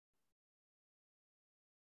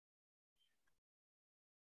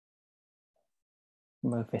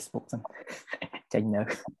Mở Facebook xong tranh nữa.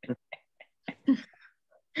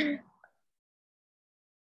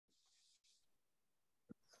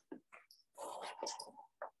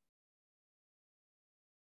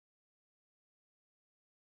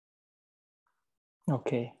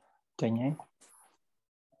 Ok, tranh nhé.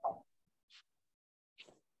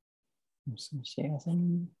 Share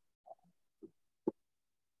xem.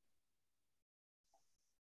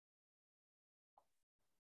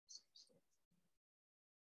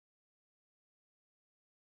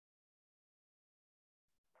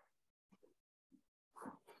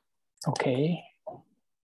 Okay,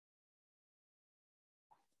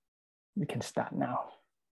 we can start now.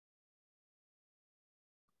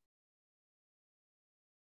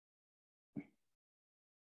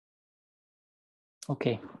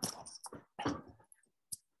 Okay.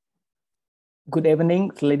 Good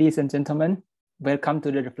evening, ladies and gentlemen. Welcome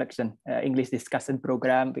to the Reflection English discussion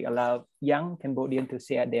program. We allow young Cambodians to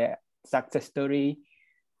share their success story,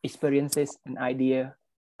 experiences, and ideas,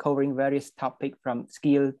 covering various topics from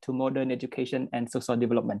skill to modern education and social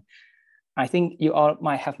development. I think you all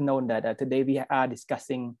might have known that today we are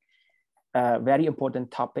discussing a very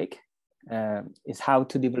important topic, is how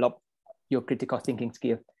to develop your critical thinking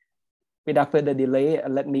skill. Without further delay,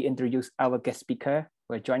 let me introduce our guest speaker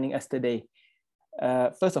who are joining us today.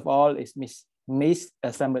 First of all is Miss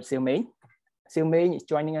Samoeurth Seavmeng. Seavmeng is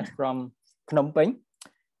joining us from Phnom Penh.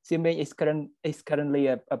 Seavmeng is currently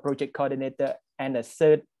a project coordinator and a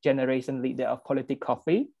third generation leader of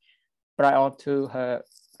Politikoffee. Prior to her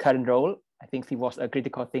current role, I think she was a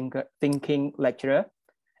critical thinking lecturer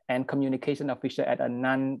and communication officer at a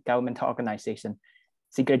non-governmental organization.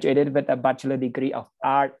 She graduated with a bachelor degree of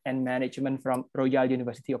art and management from Royal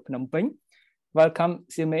University of Phnom Penh. Welcome,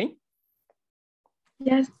 Seavmeng.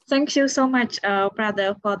 Yes, thank you so much,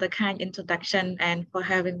 brother, for the kind introduction and for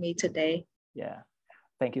having me today. Yeah,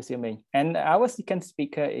 thank you, Seavmeng. And our second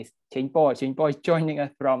speaker is Chhengpor. Chhengpor is joining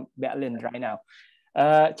us from Berlin right now.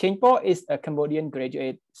 Chhengpor is a Cambodian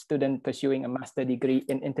graduate student pursuing a master's degree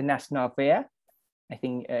in international affairs. I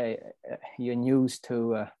think you're used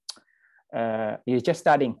to, you're just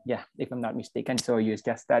studying, yeah, if I'm not mistaken. So you're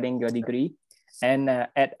just studying your degree and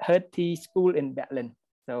at Hertie School in Berlin.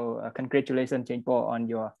 So congratulations, Chhengpor, on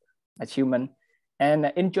your achievement.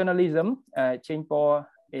 And in journalism, Chhengpor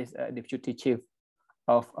is a deputy chief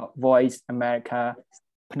of Voice America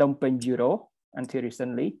Phnom Penh Bureau until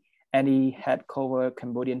recently. And he had covered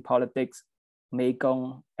Cambodian politics,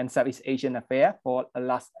 Mekong, and Southeast Asian affairs for the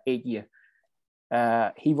last 8 years.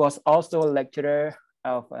 He was also a lecturer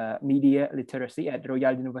of media literacy at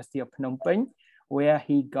Royal University of Phnom Penh, where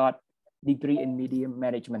he got degree in media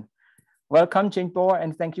management. Welcome, Chhengpor,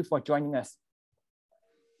 and thank you for joining us.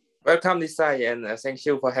 Welcome, Nisai, and thank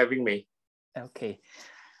you for having me. Okay.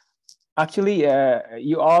 Actually,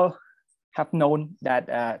 you all have known that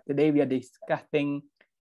today we are discussing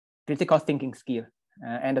critical thinking skill,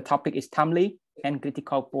 and the topic is timely and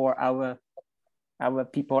critical for our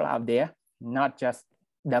people out there, not just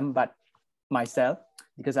them, but myself,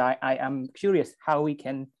 because I am curious how we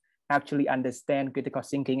can actually understand critical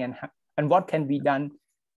thinking and what can be done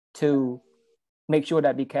to make sure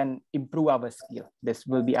that we can improve our skill. This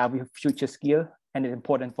will be our future skill and it's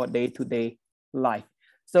important for day-to-day life.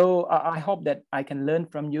 So I hope that I can learn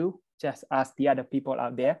from you, just as the other people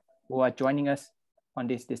out there who are joining us on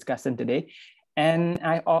this discussion today. And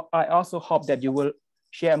I also hope that you will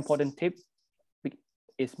share important tips.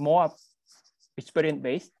 It's more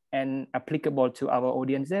experience-based and applicable to our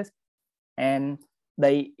audiences, and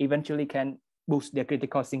they eventually can boost their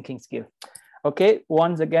critical thinking skill. Okay,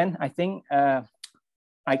 once again, I think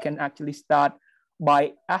I can actually start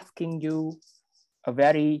by asking you a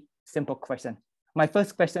very simple question. My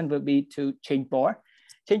first question will be to Chhengpor.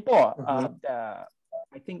 Chhengpor,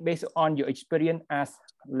 I think based on your experience as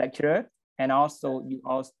lecturer, and also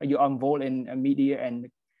you are involved in media and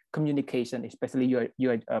communication, especially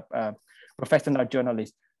you're a professional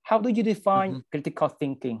journalist. How do you define critical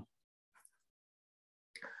thinking?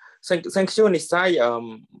 Thank you, Nisai.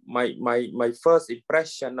 My first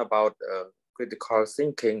impression about critical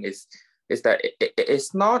thinking is that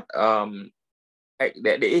it's not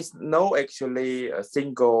there is no actually a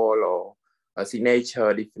single or a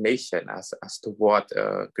signature definition as to what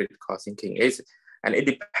critical thinking is, and it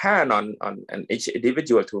depends on each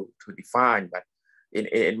individual to define. But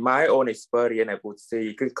in my own experience, I would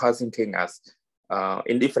say critical thinking as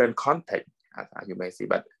in different contexts, as you may see.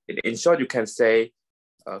 But in short, you can say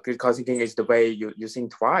critical thinking is the way you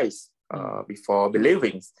think twice before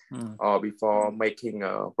believing or before making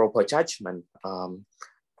a proper judgment,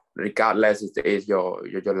 regardless if it is your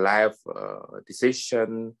life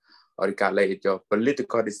decision or regardless your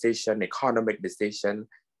political decision, economic decision,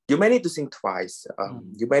 you may need to think twice.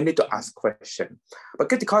 You may need to ask questions. But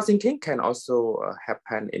critical thinking can also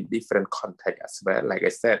happen in different contexts as well. Like I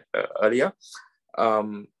said earlier,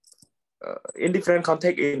 in different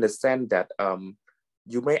contexts, in the sense that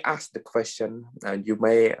you may ask the question and you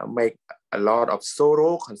may make a lot of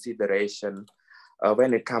thorough consideration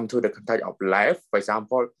when it comes to the context of life. For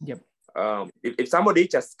example, if somebody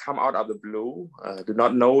just come out of the blue, do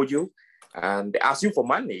not know you, and they ask you for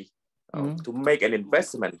money to make an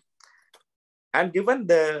investment, and given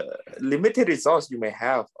the limited resource you may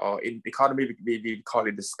have, or in economy we call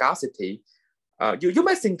it the scarcity, you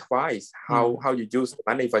may think twice how you use the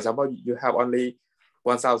money. For example, you have only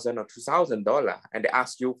 $1,000 or $2,000, and they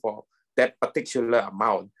ask you for that particular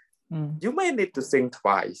amount. You may need to think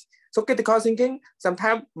twice. So critical thinking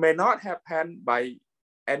sometimes may not happen by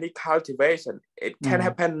any cultivation. It can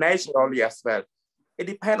happen naturally as well. It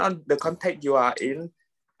depends on the context you are in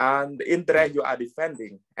and the interest you are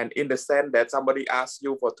defending. And in the sense that somebody asks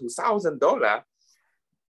you for $2,000,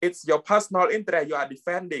 it's your personal interest you are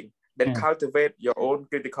defending that cultivate your own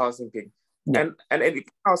critical thinking. And it can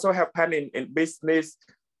also happen in business,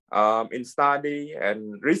 in study,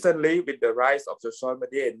 and recently with the rise of social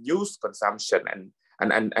media and news consumption.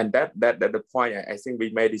 And that the point I think we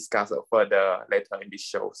may discuss further later in this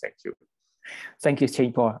show. Thank you. Thank you,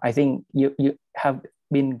 Chhengpor. I think you have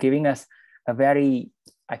been giving us a very,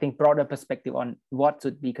 I think, broader perspective on what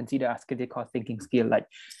should be considered as critical thinking skill. Like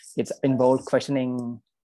it's involved questioning,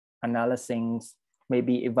 analyzing,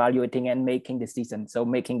 maybe evaluating and making decisions. So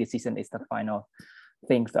making decision is the final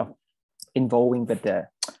things of involving with the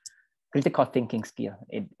critical thinking skill.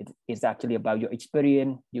 It is actually about your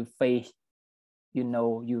experience, you face, you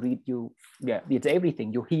know, you read, it's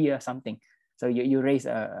everything. You hear something. So you raise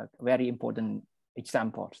a very important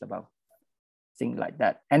examples about things like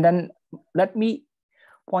that. And then let me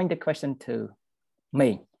point the question to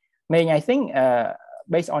May. May, I think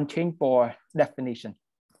based on Chhengpor's definition,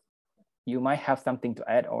 you might have something to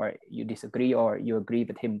add, or you disagree, or you agree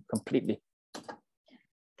with him completely.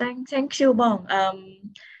 Thank you, Bong.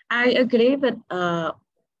 I agree with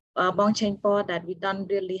Bong Chhengpor that we don't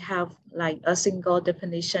really have like a single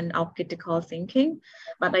definition of critical thinking,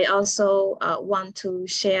 but I also want to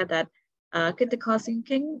share that critical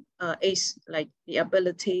thinking is like the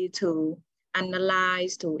ability to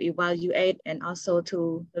analyze, to evaluate, and also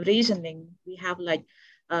to reasoning. We have like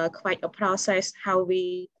quite a process how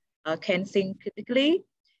we can think critically,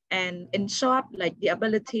 and in short, like the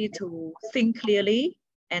ability to think clearly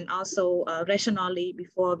and also rationally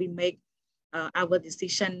before we make our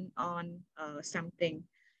decision on something.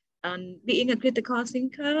 And being a critical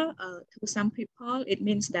thinker, to some people, it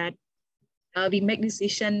means that we make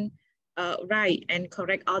decisions right and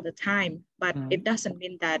correct all the time, but it doesn't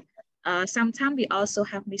mean that sometimes we also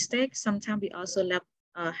have mistakes, sometimes we also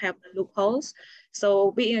have loopholes.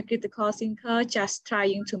 So being a critical thinker, just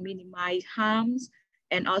trying to minimize harms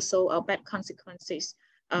and also bad consequences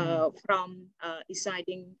from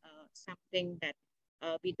deciding something that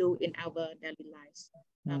we do in our daily lives.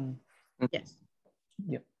 Yes.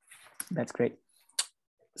 Yep, that's great.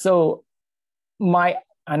 So my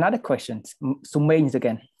another question, Sumains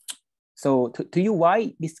again. So to you,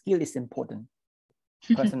 why this skill is important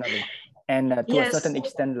personally, and to a certain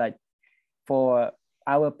extent, like for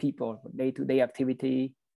our people, day-to-day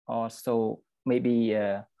activity, also maybe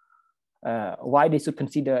why they should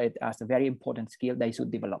consider it as a very important skill they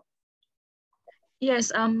should develop.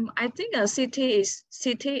 Yes, I think CT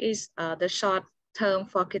is the short term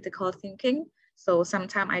for critical thinking. So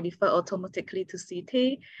sometimes I refer automatically to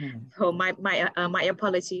CT. So my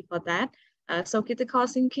apology for that. So critical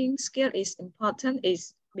thinking skill is important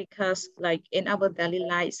is because like in our daily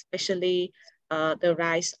life, especially the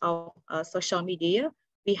rise of social media,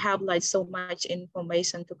 we have like so much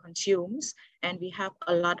information to consume, and we have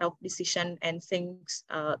a lot of decision and things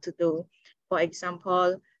to do. For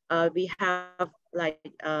example, we have like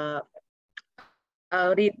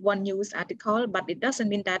read one news article, but it doesn't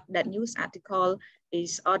mean that that news article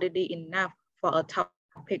is already enough for a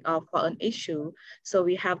topic or for an issue. So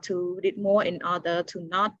we have to read more in order to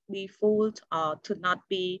not be fooled, or to not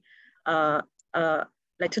be fooled,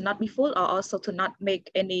 or also to not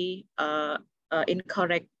make any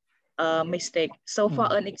incorrect mistake. So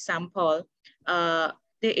for an example, there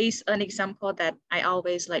is an example that I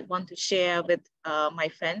always like want to share with my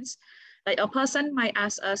friends. Like a person might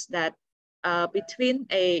ask us that between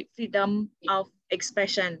a freedom of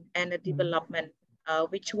expression and a development,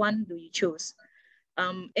 which one do you choose?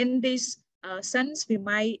 In this sense, we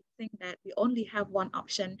might think that we only have one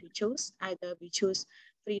option to choose. Either we choose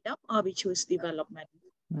freedom or we choose development.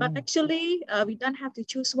 But actually, we don't have to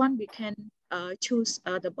choose one. We can choose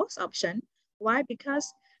the both option. Why?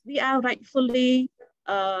 Because we are rightfully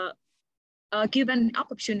given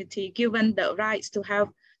opportunity, given the rights to have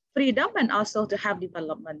freedom and also to have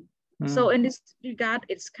development. So in this regard,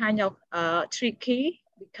 it's kind of tricky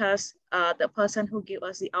because the person who give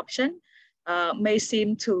us the option may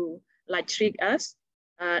seem to like trick us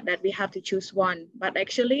that we have to choose one, but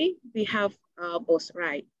actually we have both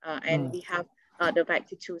right and we have the right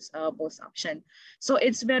to choose both options. So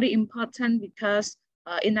it's very important because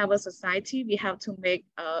in our society, we have to make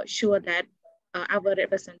sure that our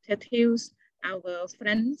representatives, our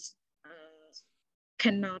friends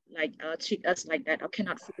cannot like treat us like that or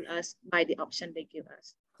cannot fool us by the option they give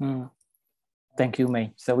us. Thank you,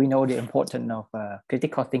 May. So we know the importance of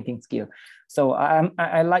critical thinking skill. So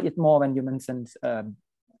I like it more when you mentioned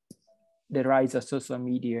the rise of social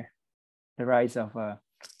media, the rise of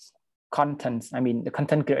content. I mean, the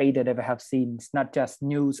content creator that we have seen is not just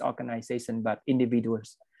news organization, but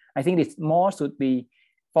individuals. I think it's more should be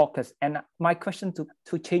focused. And my question to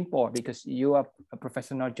Chhengpor, because you are a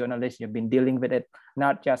professional journalist, you've been dealing with it,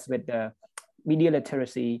 not just with the media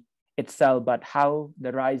literacy itself, but how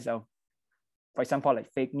the rise of, for example, like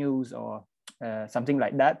fake news or something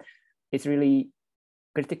like that, it's really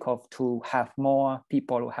critical to have more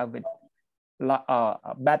people who have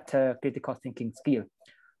a better critical thinking skill.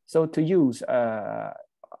 So to use,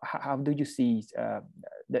 how do you see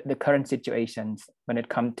the current situations when it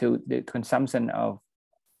comes to the consumption of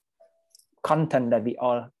content that we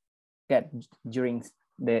all get during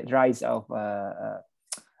the rise of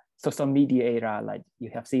social media era? Like you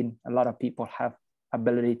have seen a lot of people have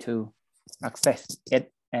ability to access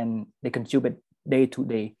it and they consume it day to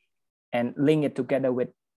day and link it together with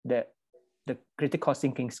the critical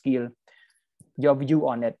thinking skill, your view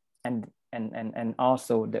on it, and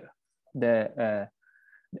also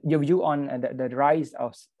your view on the rise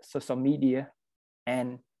of social media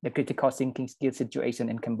and the critical thinking skill situation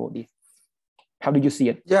in Cambodia. How do you see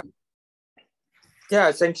it?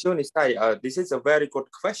 Yeah, thank you, Nisai. This is a very good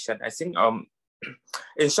question. I think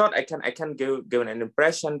in short, I can give an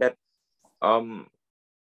impression that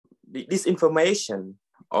this information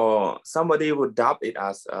or somebody would dub it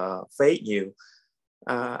as fake news.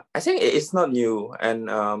 I think it's not new, and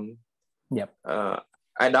I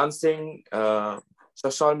don't think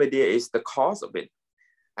social media is the cause of it.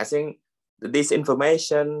 I think this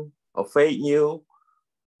information or fake news,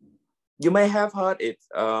 you may have heard it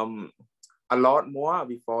a lot more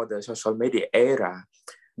before the social media era.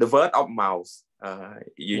 The word of mouth,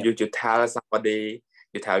 you tell somebody,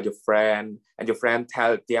 you tell your friend, and your friend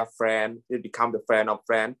tell their friend, it become the friend of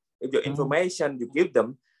friend. If your information you give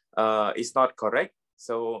them is not correct,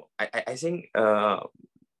 so I think the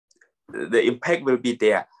impact will be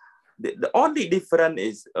there. The only difference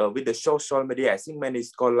is with the social media. I think many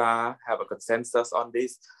scholars have a consensus on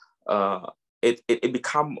this. It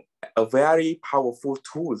become a very powerful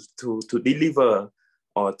tool to deliver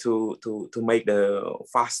or to make the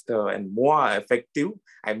faster and more effective.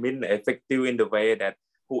 I mean, effective in the way that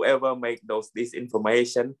whoever make this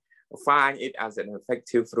information find it as an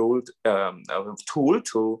effective tool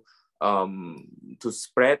to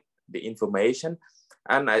spread the information.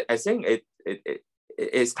 And I think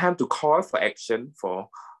it's time to call for action for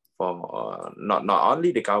not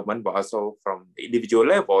only the government but also from the individual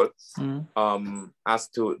level as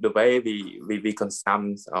to the way we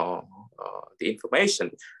consume the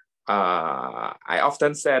information. I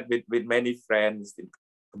often said with many friends in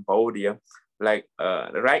Cambodia, like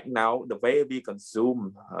right now the way we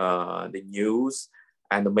consume the news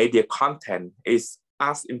and the media content is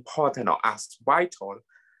as important or as vital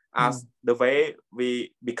as the way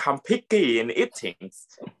we become picky in eating.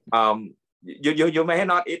 You may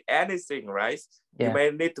not eat anything, right? Yeah. You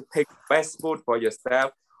may need to pick best food for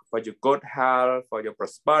yourself, for your good health, for your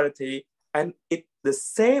prosperity. And the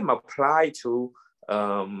same apply to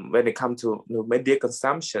when it comes to media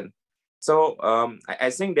consumption. So I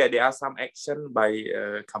think that there are some action by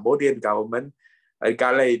Cambodian government,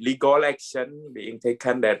 legal action being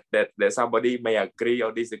taken that somebody may agree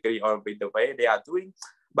or disagree or with the way they are doing,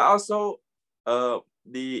 but also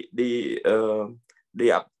the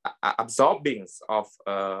absorbing of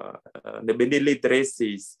the media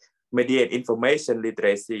literacies, media and information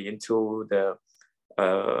literacy into the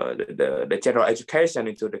general education,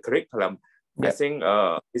 into the curriculum. Yep. I think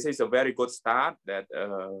this is a very good start that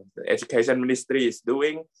the education ministry is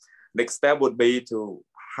doing. Next step would be to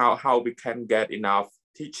how we can get enough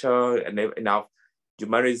teacher and enough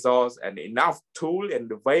human resource and enough tool and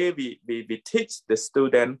the way we teach the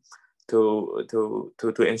student to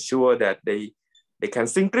ensure that they they can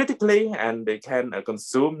think critically and they can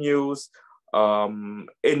consume news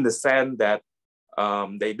in the sense that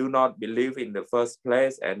they do not believe in the first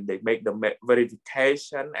place, and they make the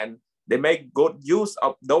verification and they make good use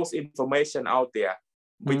of those information out there,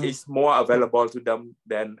 which is more available to them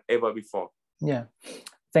than ever before. Yeah,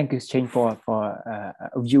 thank you, Chhengpor, for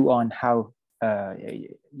a view on how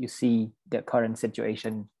you see the current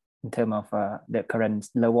situation in terms of the current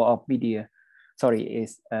level of media.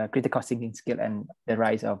 Is critical thinking skill and the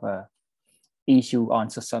rise of issue on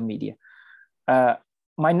social media.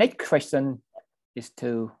 My next question is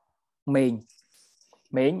to Meng.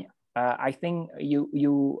 Meng, I think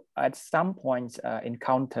you at some points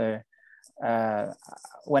encounter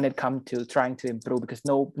when it comes to trying to improve, because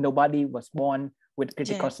nobody was born with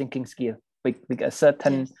critical thinking skill with a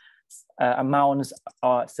certain amounts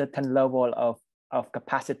or certain level of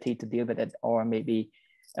capacity to deal with it, or maybe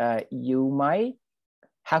you might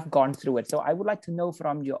have gone through it. So I would like to know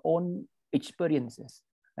from your own experiences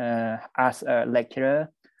as a lecturer,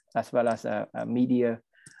 as well as a media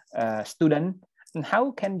student, and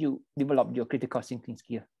how can you develop your critical thinking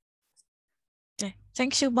skill? Okay.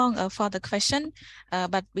 Thank you, Bong, for the question.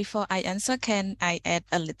 But before I answer, can I add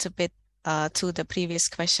a little bit to the previous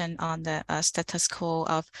question on the status quo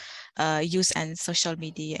of use and social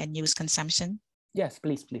media and news consumption? Yes,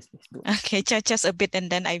 please. Okay, just a bit, and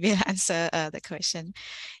then I will answer the question.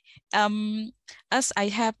 As I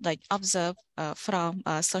have observed from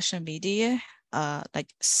social media,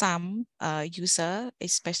 some user,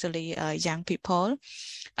 especially young people,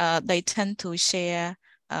 they tend to share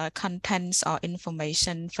contents or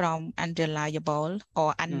information from unreliable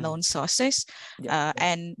or unknown sources,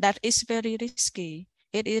 and that is very risky.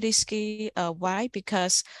 It is risky. Why?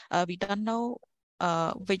 Because we don't know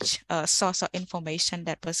which source of information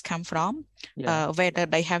that was come from, whether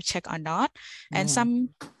they have checked or not, and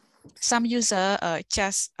some user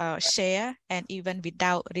just share, and even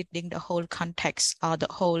without reading the whole context or the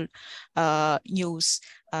whole news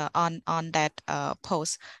on that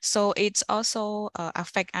post. So it's also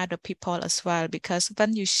affect other people as well, because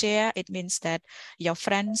when you share, it means that your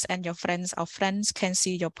friends and your friends of friends can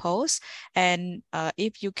see your post, and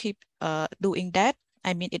if you keep doing that,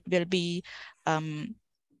 I mean, it will be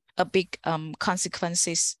a big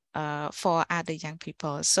consequences for other young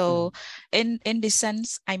people. So in this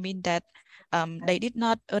sense, I mean that they did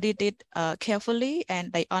not read it carefully,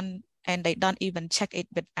 and they don't even check it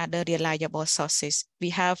with other reliable sources. We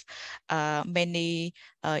have many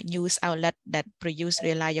news outlets that produce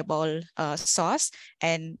reliable source,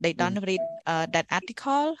 and they don't read that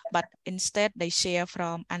article, but instead they share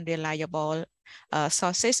from unreliable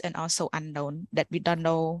sources, and also unknown, that we don't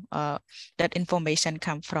know that information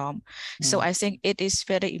come from. So I think it is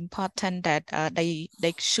very important that they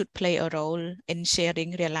should play a role in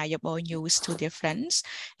sharing reliable news to their friends,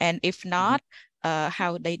 and if not,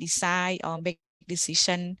 how they decide or make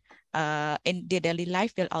decision in their daily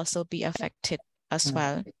life will also be affected as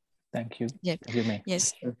well. Thank you. Yeah. Thank you, Meng.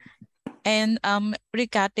 Yes. And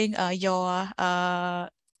regarding your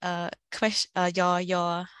question,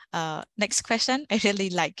 your next question, I really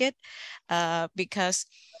like it because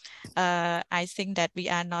I think that we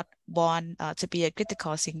are not born to be a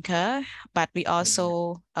critical thinker, but we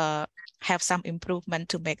also have some improvement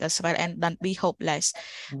to make as well, and don't be hopeless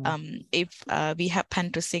if we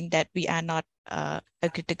happen to think that we are not a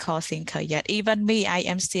critical thinker yet. Even me, I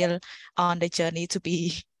am still on the journey to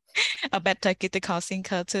be a better critical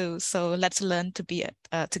thinker too. So let's learn to be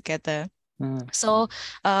together. So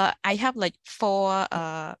I have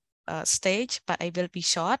 4 stage, but I will be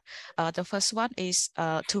short. The first one is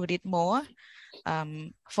to read more.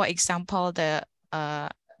 For example, the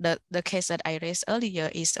case that I raised earlier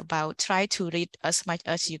is about try to read as much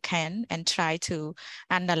as you can and try to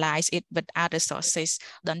analyze it with other sources.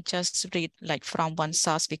 Don't just read from one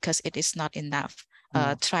source, because it is not enough.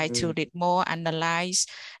 Try to read more, analyze,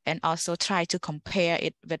 and also try to compare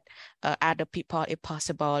it with other people if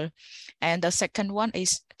possible. And the second one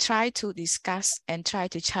is try to discuss and try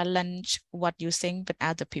to challenge what you think with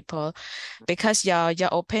other people, because your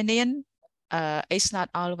opinion is not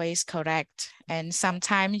always correct, and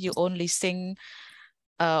sometimes you only think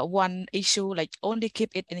one issue, only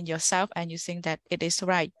keep it in yourself, and you think that it is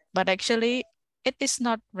right, but actually it is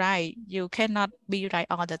not right. You cannot be right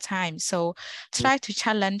all the time. So try to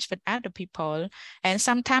challenge with other people, and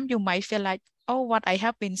sometimes you might feel like, oh, what I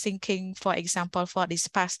have been thinking, for example, for this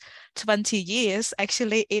past 20 years,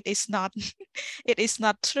 actually it is not it is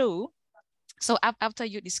not true. So after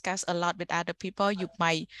you discuss a lot with other people, you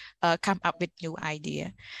might come up with new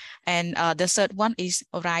idea. And the third one is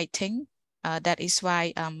writing. That is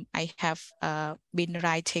why I have been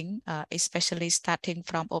writing, especially starting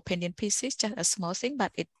from opinion pieces, just a small thing,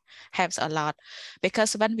 but it helps a lot.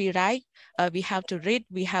 Because when we write, we have to read,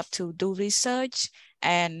 we have to do research.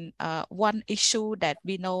 And one issue that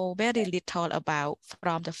we know very little about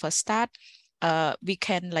from the first start, we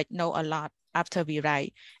can like know a lot after we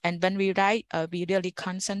write. And when we write, we really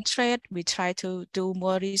concentrate, we try to do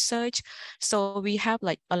more research. So we have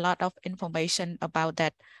like a lot of information about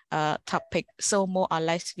that topic. So more or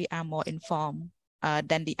less we are more informed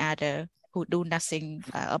than the other who do nothing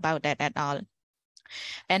about that at all.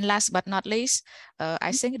 And last but not least,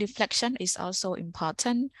 I think reflection is also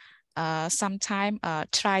important. Sometimes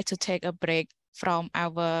try to take a break from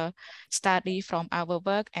our study, from our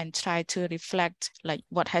work, and try to reflect like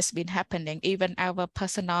what has been happening, even our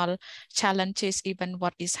personal challenges, even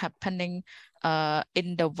what is happening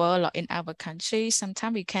in the world or in our country.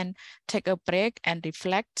 Sometimes we can take a break and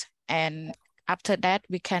reflect, and after that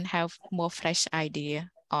we can have more fresh idea,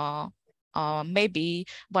 or maybe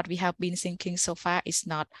what we have been thinking so far is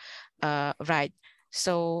not right.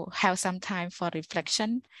 So have some time for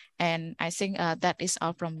reflection. And I think that is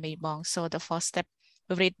all from me, Bong. So the first step,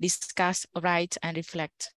 read, discuss, write, and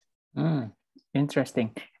reflect.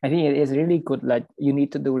 Interesting. I think it is really good. Like you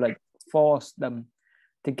need to do like force them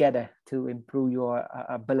together to improve your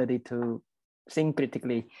ability to think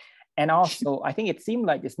critically. And also, I think it seems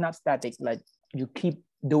like it's not static. Like you keep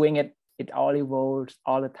doing it, it all evolves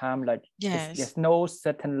all the time. Like yes, there's no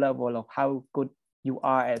certain level of how good you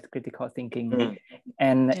are at critical thinking.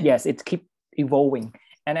 And yes, it keeps evolving.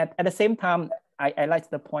 And at the same time, I like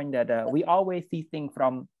the point that we always see things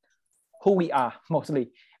from who we are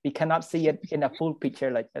mostly. We cannot see it in a full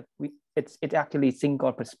picture. Like it's actually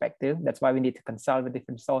single perspective. That's why we need to consult with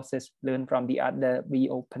different sources, learn from the other, be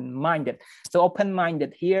open-minded. So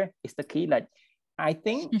open-minded here is the key. Like I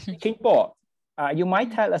think Chhengpor, you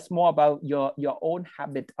might tell us more about your own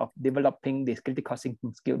habit of developing this critical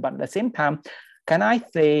thinking skill, but at the same time, can I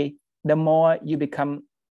say the more you become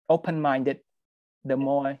open-minded, the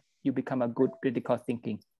more you become a good critical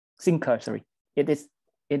thinker. Sorry, it is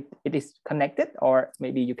connected, or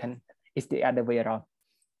maybe it's the other way around.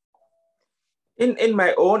 In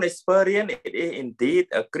my own experience, it is indeed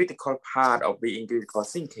a critical part of being critical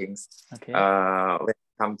thinking. Okay. When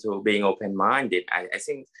it comes to being open-minded, I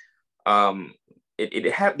think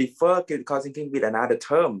it have deferred critical thinking with another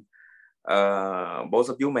term. Both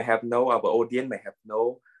of you may have known, our audience may have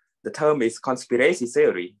known, the term is conspiracy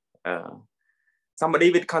theory.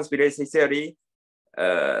 Somebody with conspiracy theory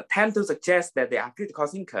tend to suggest that they are critical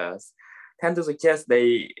thinkers, tend to suggest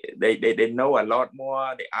they know a lot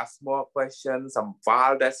more, they ask more questions, some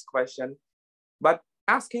wildest question. But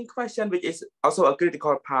asking question, which is also a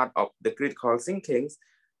critical part of the critical thinking,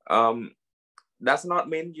 does not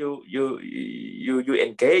mean you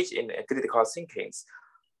engage in critical thinking.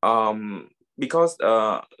 Because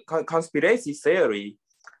conspiracy theory,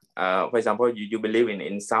 for example, you believe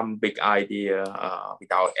in some big idea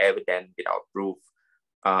without evidence, without proof,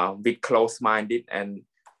 with close-minded, and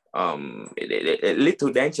it leads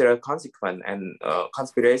to dangerous consequence. And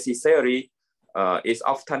conspiracy theory is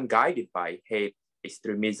often guided by hate,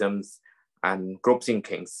 extremisms, and group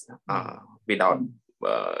thinkings without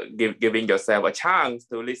giving yourself a chance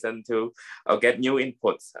to listen to or get new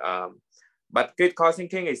inputs. But critical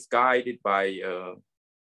thinking is guided by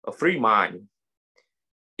a free mind,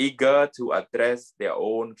 eager to address their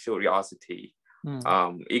own curiosity,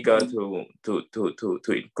 eager to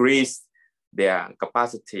increase their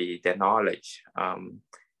capacity, their knowledge,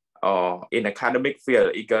 or in academic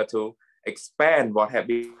field, eager to expand what have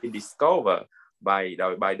been discovered by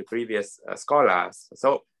the previous scholars.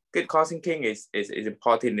 So critical thinking is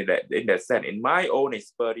important in that sense. In my own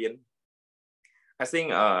experience, I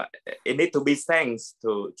think it needs to be thanks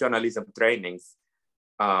to journalism trainings.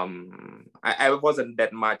 I wasn't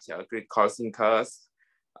that much a critical thinker.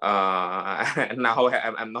 Now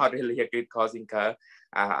I'm not really a critical thinker.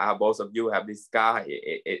 Both of you have discussed.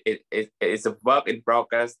 It's a work in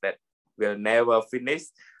progress that will never finish.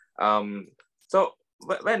 So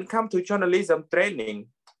when it comes to journalism training,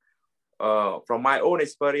 from my own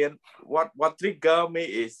experience, what triggered me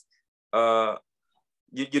is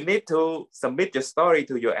you need to submit your story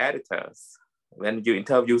to your editors. When you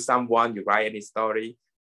interview someone, you write any story,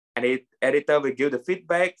 and the editor will give the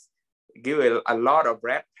feedback, give a lot of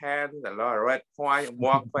red pens, a lot of red points,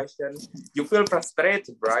 more questions. You feel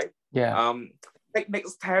frustrated, right? Yeah.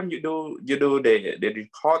 Next time you do the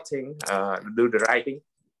reporting, do the writing,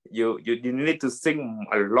 you need to think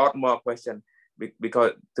a lot more questions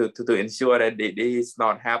because to ensure that this is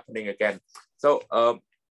not happening again. So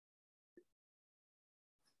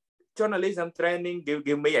journalism training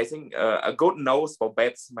give me, I think, a good nose for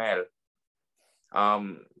bad smell.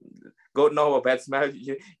 Good nose for bad smell.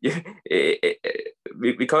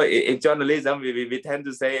 Because in journalism, we tend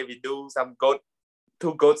to say we do some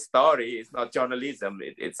too good story. It's not journalism.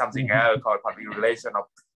 It's something else called public relation of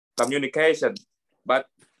communication. But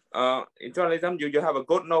in journalism, you have a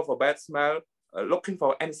good nose for bad smell, looking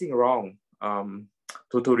for anything wrong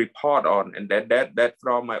to report on, and that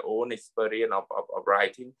from my own experience of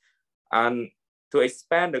writing, and to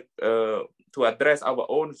expand to address our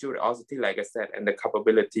own curiosity, like I said, and the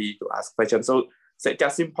capability to ask questions. So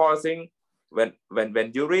just simple thing, when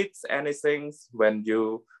you read anything, when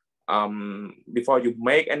you before you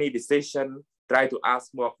make any decision, try to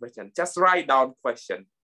ask more questions. Just write down question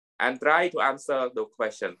and try to answer the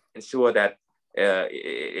question. Ensure that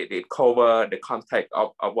it cover the context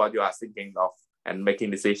of what you are thinking of and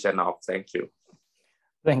making decision of. Thank you.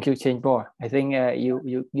 Thank you, Chhengpor. I think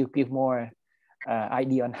you give more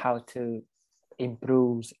idea on how to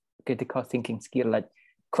improve critical thinking skill, like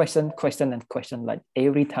question. Like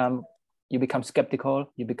every time you become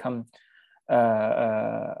skeptical, you become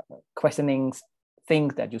questioning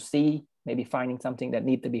things that you see, maybe finding something that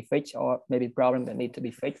need to be fixed, or maybe problem that need to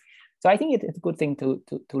be fixed. So I think it's a good thing to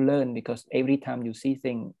learn, because every time you see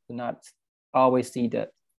things, do not always see the,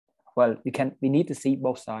 well, we need to see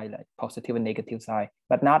both sides, like positive and negative side,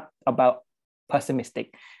 but not about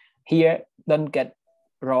pessimistic. Here, don't get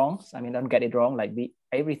wrong. I mean, don't get it wrong. Like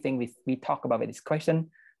everything we talk about with this question,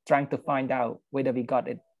 trying to find out whether we got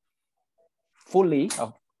it fully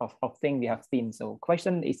of things we have seen. So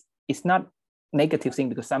question is not negative thing,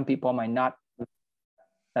 because some people might not,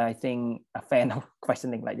 I think, a fan of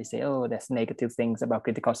questioning. Like they say, oh, there's negative things about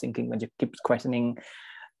critical thinking when you keep questioning.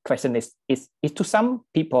 Question is to some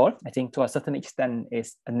people, I think to a certain extent,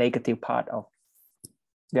 is a negative part of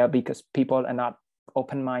there, because people are not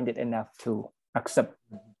open-minded enough to accept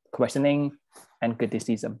questioning and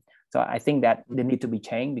criticism. So I think that they need to be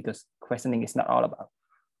changed, because questioning is not all about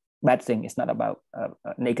bad thing. It's not about a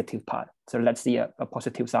negative part. So let's see a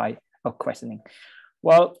positive side of questioning.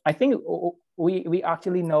 Well, I think we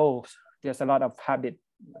actually know there's a lot of habit.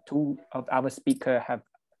 Two of our speakers have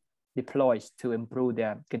deployed to improve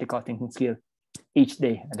their critical thinking skill each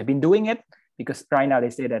day, and they've been doing it, because right now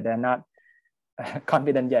they say that they're not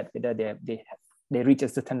confident yet whether they reach a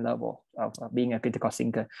certain level of being a critical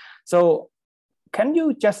thinker. So can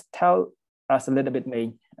you just tell us a little bit,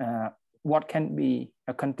 maybe, what can be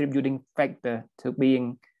a contributing factor to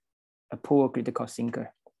being a poor critical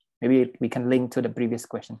thinker? Maybe we can link to the previous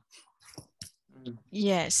question.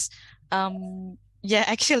 Yes. Yeah,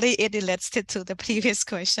 actually it relates to the previous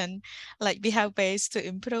question. Like we have ways to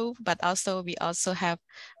improve, but also we also have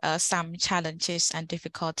some challenges and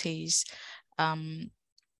difficulties.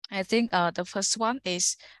 I think the first one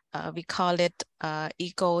is we call it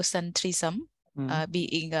egocentrism.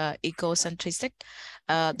 Being egocentric.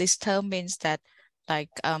 This term means that like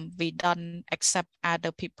we don't accept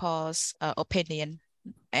other people's opinion,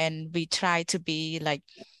 and we try to be like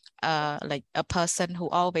a person who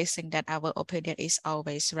always think that our opinion is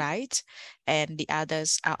always right and the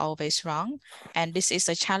others are always wrong. And this is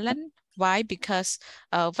a challenge. Why? Because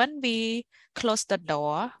when we close the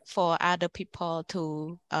door for other people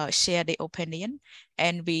to share their opinion,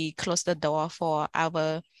 and we close the door for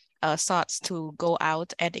our thoughts to go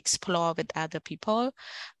out and explore with other people,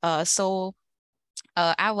 so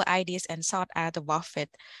our ideas and thoughts are the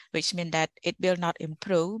buffet, which means that it will not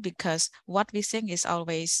improve, because what we think is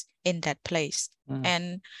always in that place.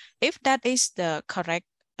 And if that is the correct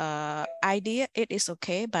idea, it is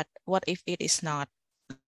okay. But what if it is not?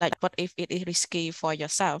 Like, what if it is risky for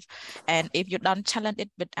yourself? And if you don't challenge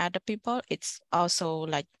it with other people, it's also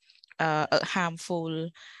like a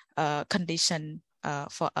harmful condition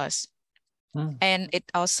for us. And it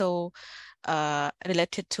also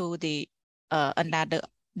related to the another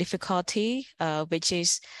difficulty, which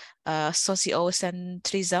is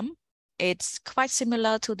sociocentrism. It's quite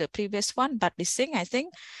similar to the previous one, but this thing, I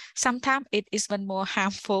think, sometimes it is even more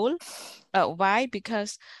harmful. Why?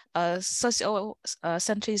 Because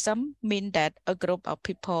sociocentrism means that a group of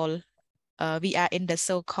people, we are in the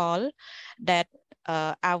so-called that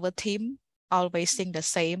our team always think the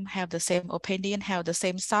same, have the same opinion, have the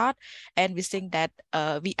same thought, and we think that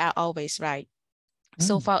we are always right.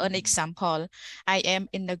 So for an example, I am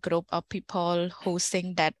in a group of people who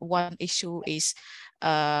think that one issue is,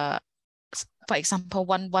 for example,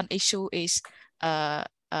 one issue is,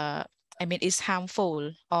 is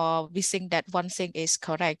harmful, or we think that one thing is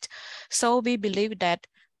correct. So we believe that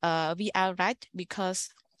we are right because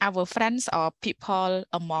our friends or people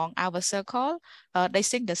among our circle, they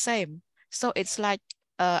think the same. So it's like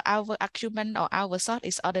our argument or our thought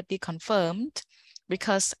is already confirmed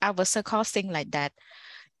because our circle think like that.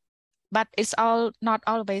 But it's all not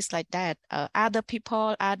always like that. Other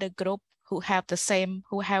people, other group who have the same,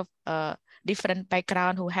 who have different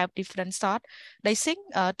background, who have different thought, they think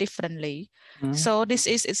differently. So this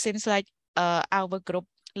is, it seems like our group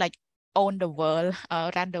like own the world,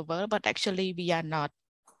 run the world, but actually we are not.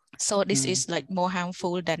 So this is like more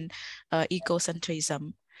harmful than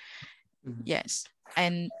egocentrism. Yes,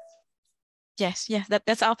 and yes,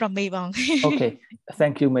 that's all from me, Bong. Okay,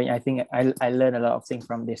 thank you, May. I think I learned a lot of things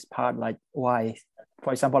from this part, like why,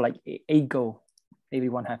 for example, like ego,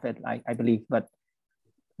 everyone have it, like I believe, but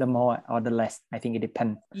the more or the less, I think it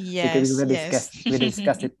depends. Yes, because we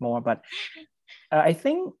discuss it more, but I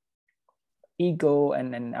think ego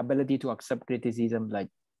and ability to accept criticism, like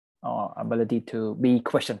or ability to be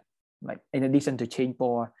questioned, like in addition to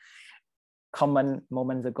Chhengpor comment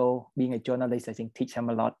moments ago, being a journalist, I think teach him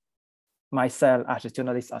a lot. Myself as a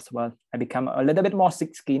journalist as well, I become a little bit more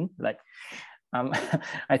thick-skinned. Like,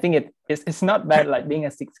 I think it's not bad, like being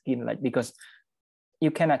a thick-skinned, like because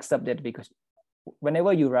you can accept it, because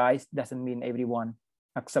whenever you rise, doesn't mean everyone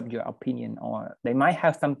accept your opinion, or they might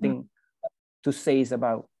have something to say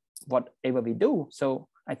about whatever we do. So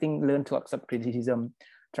I think learn to accept criticism,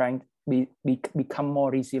 trying to become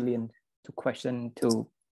more resilient to question to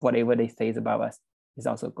whatever they say about us is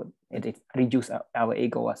also good. It reduces our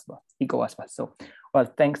ego as well. So,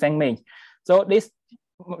 well, thanks, May. So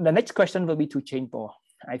the next question will be to Chhengpor.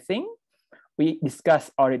 I think we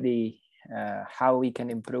discussed already how we can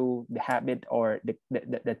improve the habit or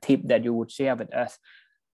the tip that you would share with us.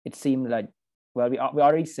 It seemed like, well, we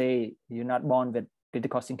already say you're not born with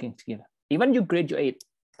critical thinking skill. Even you graduate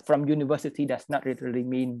from university does not literally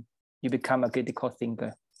mean you become a critical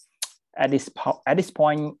thinker. At this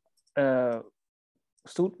point,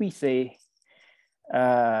 should we say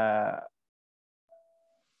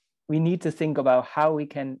we need to think about how we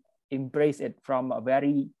can embrace it from a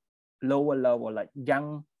very lower level, like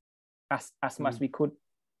young as much we could,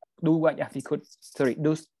 do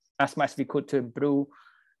as much we could to improve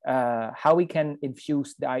how we can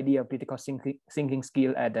infuse the idea of critical thinking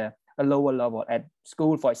skill at a lower level at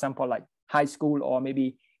school, for example, like high school or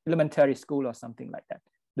maybe elementary school or something like that.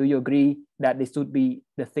 Do you agree that this should be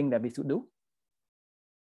the thing that we should do?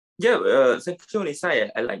 Yeah, thank you, Nisai.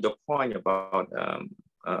 I like your point about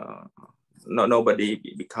nobody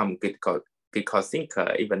become critical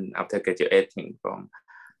thinker even after graduating from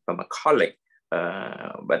a college.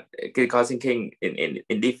 But critical thinking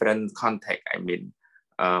in different context. I mean,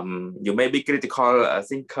 you may be critical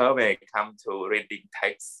thinker when it comes to reading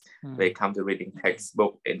text, when it comes to reading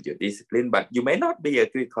textbook in your discipline, but you may not be a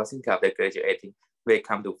critical thinker after graduating when it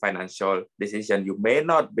comes to financial decision. You may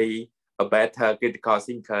not be a better critical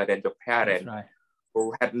thinker than your parents, right,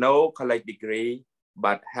 who had no college degree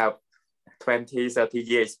but have 20, 30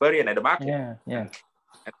 years experience in the market.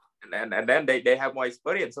 And then they have more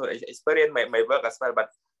experience, so experience may work as well.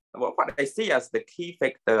 But what I see as the key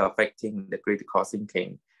factor affecting the critical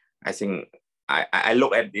thinking, I think I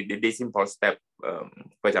look at the simple step.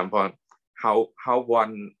 For example, how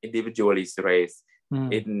one individual is raised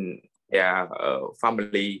in their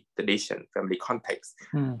family tradition, family context.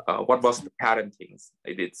 What was the parenting? Is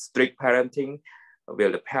it strict parenting?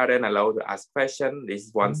 Will the parent allow to ask questions? This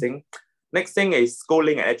is one thing. Next thing is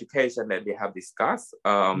schooling and education that we have discussed.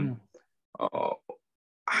 How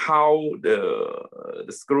the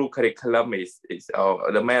school curriculum is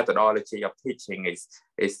the methodology of teaching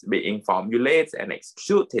is being formulated and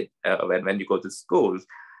executed when you go to schools.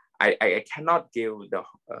 I cannot give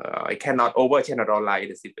I cannot overgeneralize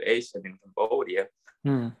the situation in Cambodia.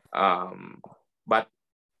 But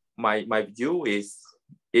my view is,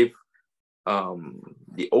 if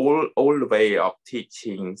the old way of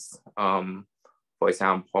teachings, for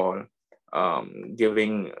example,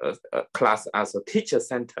 giving a class as a teacher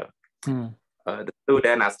center, the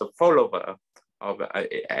student as the follower of,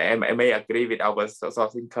 I may agree with our social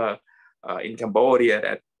thinker in Cambodia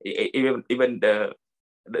that even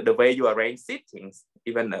the way you arrange sittings,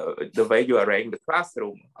 even the way you arrange the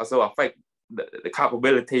classroom also affect the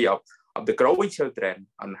capability of the growing children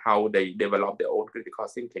on how they develop their own critical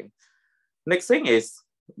thinking. Next thing is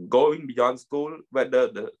going beyond school, whether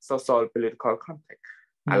the social political context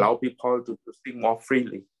allow people to think more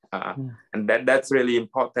freely, and that's really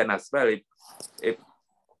important as well. If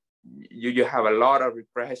you have a lot of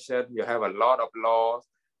repression, you have a lot of laws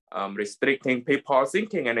restricting people's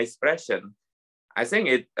thinking and expression, I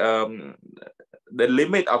think the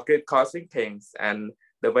limit of critical thinking and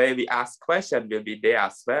the way we ask questions will be there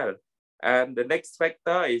as well. And the next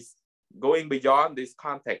factor is going beyond this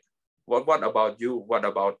context. what about you? What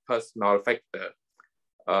about personal factor?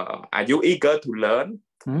 Are you eager to learn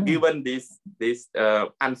given this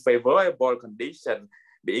unfavorable condition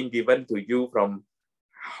being given to you from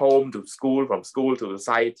home to school, from school to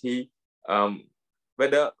society?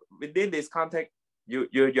 Whether within this context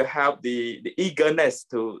you have the eagerness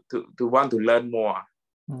to want to learn more,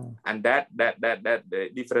 and that the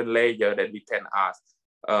different layer that we can ask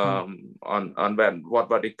on when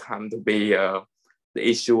what it comes to be the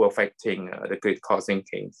issue affecting the critical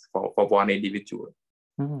thinking for one individual.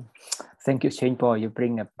 Thank you, Chhengpor. You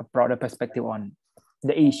bring a broader perspective on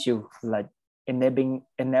the issue, like enabling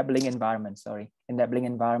environments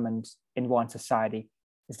in one society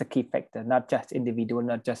is the key factor, not just individual,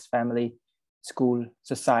 not just family, school,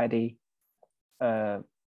 society. It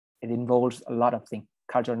involves a lot of things,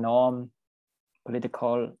 cultural norm,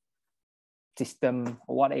 political system,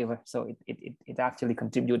 or whatever. So it actually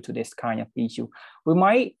contributes to this kind of issue. We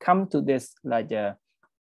might come to this like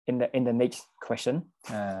in the next question.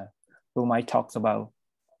 We might talk about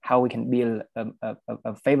how we can build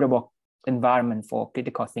a favorable environment for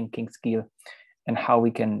critical thinking skill, and how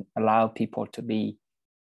we can allow people to be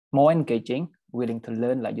more engaging, willing to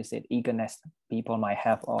learn, like you said, eagerness people might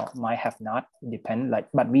have or might have not, depend.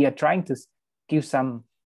 But we are trying to give some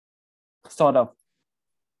sort of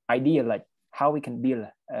idea, like how we can build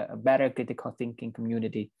a better critical thinking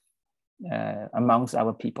community amongst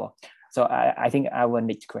our people. So I think our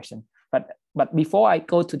next question. But before I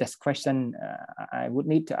go to this question, I would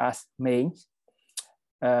need to ask Meng.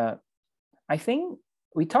 I think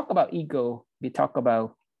we talk about ego, we talk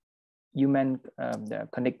about human, the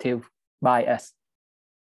cognitive bias.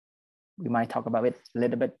 We might talk about it a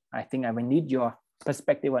little bit. I think I will need your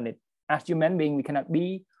perspective on it. As human being, we cannot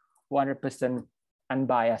be 100%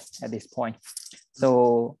 unbiased at this point.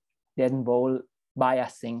 So they involve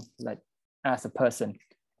biasing, like as a person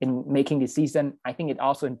in making decision. I think it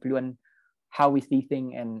also influences how we see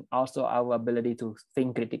things and also our ability to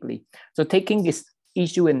think critically. So taking this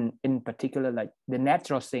issue in particular, like the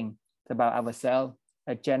natural thing about ourselves,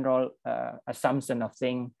 a general assumption of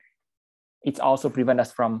things, it also prevents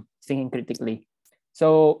us from thinking critically.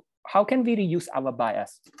 So how can we reuse our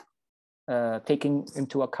bias, taking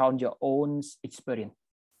into account your own experience?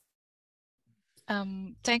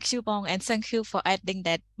 Thank you, Bong, and thank you for adding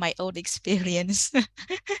that my own experience.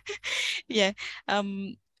 Yeah,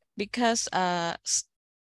 because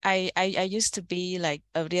I used to be like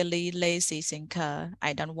a really lazy thinker.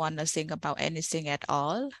 I don't want to think about anything at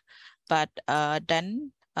all. But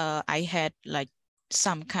then I had like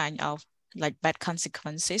some kind of like bad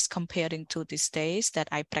consequences comparing to these days that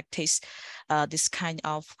I practice this kind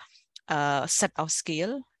of set of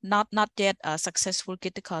skill. Not yet a successful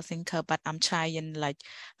critical thinker, but I'm trying like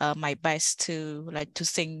my best to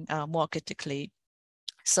think more critically.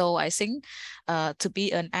 So I think to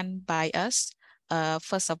be an unbiased,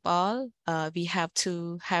 first of all, we have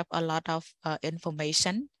to have a lot of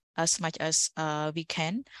information as much as we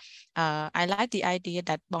can. I like the idea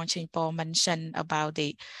that Bong Chhengpor mentioned about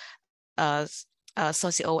the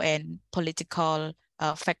socio and political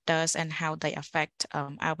factors and how they affect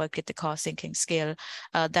our critical thinking skill.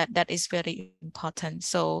 That is very important.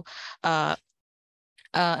 So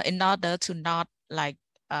in order to not like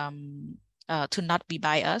to not be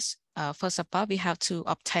biased, first of all, we have to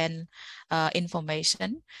obtain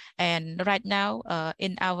information. And right now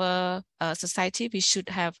in our society, we should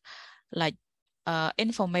have like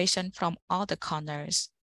information from all the corners.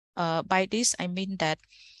 By this, I mean that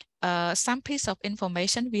some piece of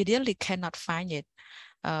information, we really cannot find it.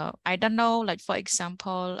 I don't know, like for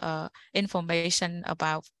example, information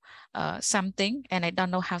about something, and I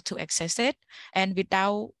don't know how to access it. And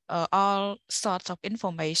without all sorts of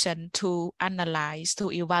information to analyze,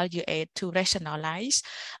 to evaluate, to rationalize,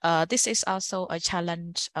 this is also a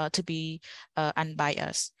challenge to be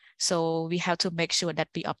unbiased. So we have to make sure that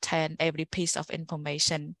we obtain every piece of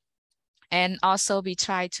information. And also we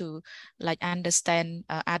try to like understand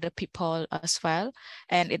other people as well.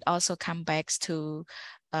 And it also comes back to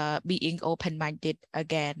being open-minded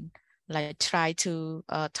again, like try to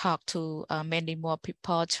talk to many more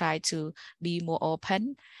people, try to be more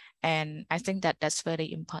open. And I think that that's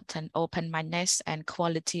very important, open-mindedness and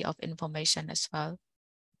quality of information as well.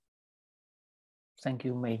 Thank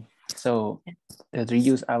you, May. So to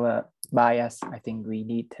reduce our bias, I think we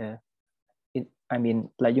need to, I mean,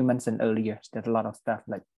 like you mentioned earlier, there's a lot of stuff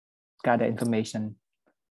like gather information,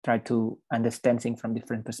 try to understand things from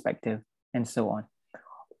different perspectives, and so on.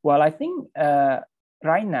 Well, I think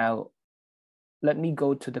right now, let me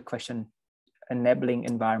go to the question, enabling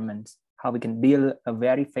environments, how we can build a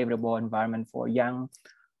very favorable environment for young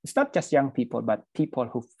it's not just young people, but people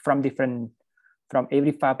who from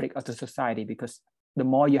every fabric of the society, because the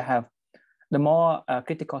more you have, the more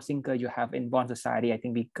critical thinker you have in one society, I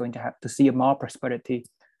think we're going to have to see a more prosperity,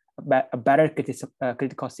 a better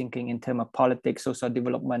critical thinking in terms of politics, social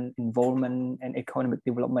development, involvement, and economic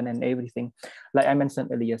development, and everything, like I mentioned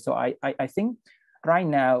earlier. So I think right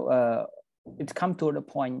now it's come to the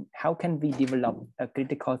point, how can we develop a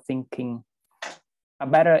critical thinking, a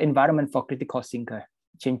better environment for critical thinker?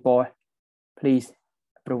 Chhengpor, please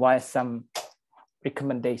provide some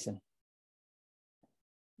recommendation.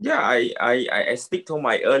 Yeah, I stick to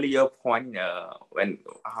my earlier point when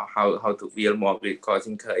how to build more critical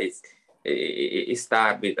thinker is it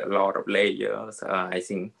start with a lot of layers. I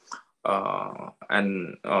think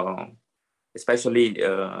and especially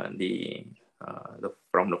the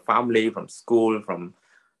from the family, from school, from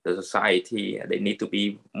the society, they need to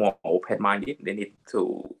be more open-minded. They need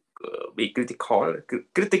to be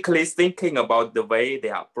critically thinking about the way they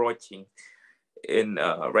are approaching in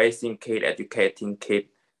raising kids, educating kids,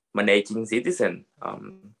 managing citizens,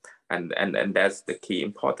 and that's the key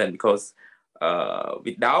important, because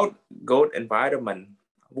without good environment,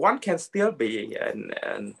 one can still be a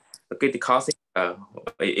critical thinker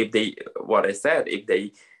if they, what I said, if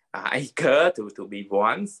they are eager to be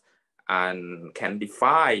ones and can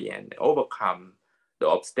defy and overcome the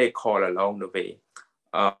obstacle along the way.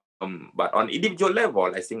 But on individual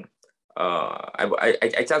level, I think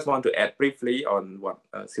I just want to add briefly on what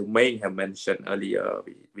Seavmeng have mentioned earlier,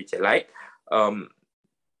 which I like.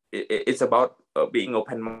 It's about being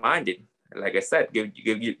open-minded. Like I said, give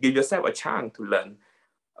yourself a chance to learn.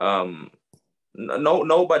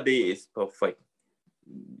 Nobody is perfect.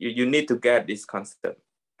 You need to get this concept.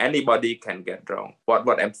 Anybody can get wrong.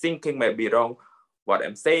 What I'm thinking may be wrong. What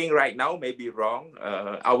I'm saying right now may be wrong.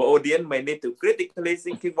 Our audience may need to critically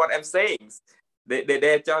thinking what I'm saying.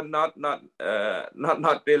 They're just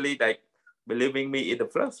not really like believing me in the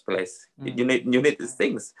first place. You need these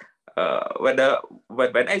things. When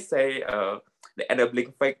I say the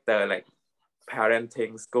enabling factor like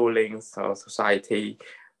parenting, schooling, so society,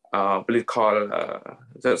 political,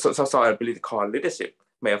 social and political leadership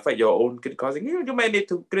may affect your own critical thinking. You may need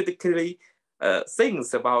to critically think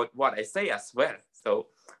about what I say as well. So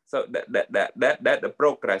that the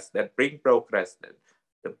progress, that bring progress,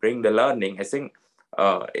 that bring the learning. I think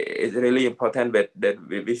it's really important that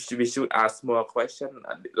we should ask more questions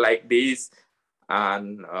like this,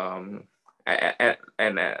 and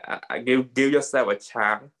give yourself a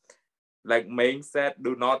chance. Like Meng said,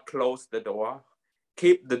 do not close the door.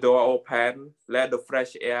 Keep the door open. Let the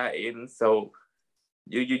fresh air in. So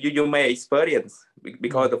you may experience,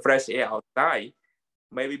 because the fresh air outside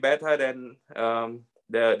may be better than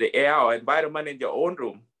the air or environment in your own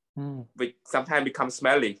room, which sometimes becomes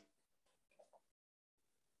smelly.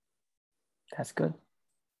 That's good.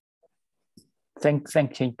 Thanks,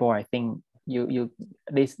 Chhengpor. I think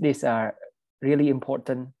these are really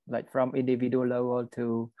important, like from individual level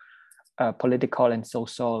to political and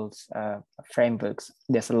social frameworks.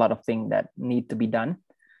 There's a lot of things that need to be done.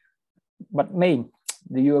 But Meng,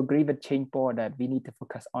 do you agree with Chhengpor that we need to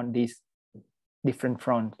focus on these different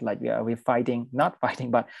fronts? Like we're fighting, not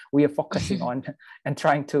fighting, but we are focusing on and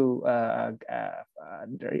trying to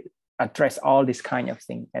address all this kind of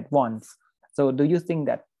thing at once. So do you think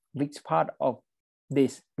that which part of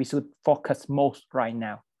this we should focus most right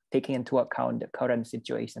now, taking into account the current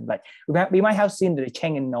situation? Like we might have seen the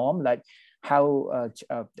change in norm, like how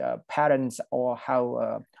parents or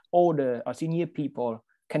how older or senior people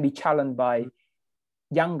can be challenged by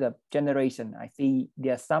younger generation. I see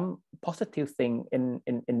there's some positive thing in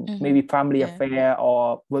maybe family affair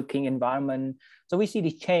or working environment. So we see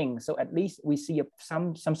the change. So at least we see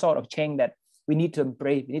some sort of change that we need to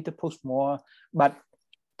embrace, we need to push more. But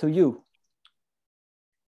to you,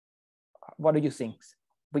 what do you think?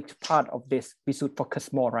 Which part of this we should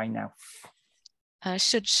focus more right now?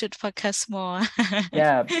 Should focus more.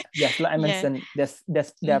 Yes, like I mentioned,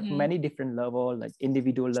 there are many different levels, like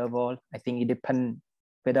individual level. I think it depends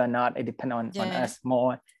whether or not it depends on us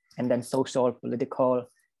more, and then social, political,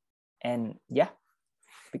 and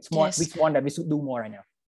which one that we should do more right now?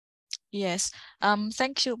 Yes.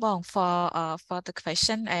 Thank you, Bong, for the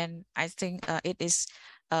question, and I think it is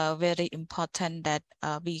very important that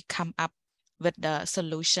we come up with the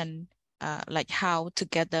solution, like how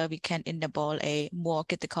together we can enable a more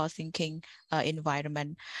critical thinking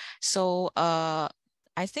environment. So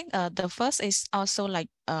I think the first is also like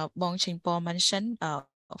Bong Chhengpor mentioned,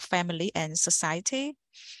 family and society.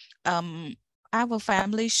 Our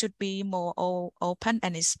family should be more open,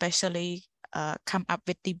 and especially come up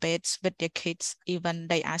with debates with their kids, even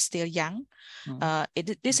they are still young.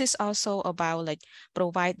 This is also about like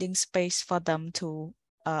providing space for them to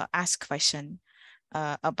ask questions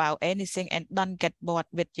about anything, and don't get bored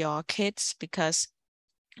with your kids, because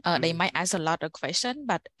they might ask a lot of questions,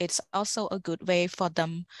 but it's also a good way for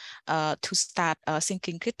them to start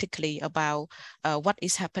thinking critically about what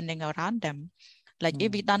is happening around them. Like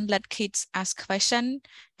if we don't let kids ask questions,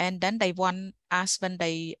 and then they want ask when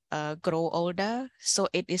they grow older, so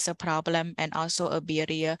it is a problem and also a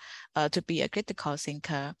barrier to be a critical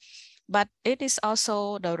thinker. But it is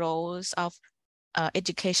also the roles of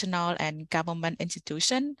educational and government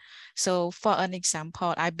institution. So for an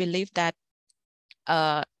example, I believe that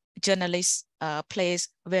journalists plays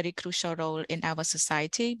very crucial role in our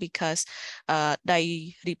society, because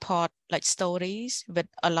they report like stories with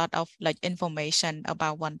a lot of like information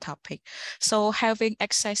about one topic. So having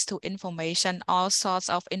access to information, all sorts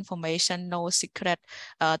of information, no secret,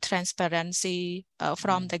 transparency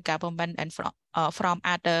from the government and from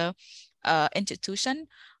other institutions,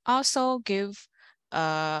 also give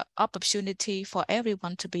opportunity for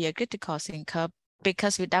everyone to be a critical thinker,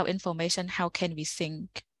 because without information, how can we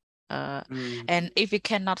think? And if we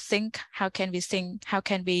cannot think, how can we think? How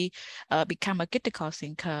can we become a critical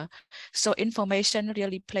thinker? So information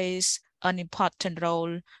really plays an important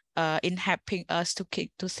role in helping us to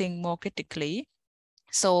think more critically.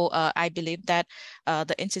 So I believe that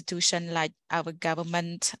the institution like our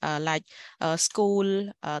government, like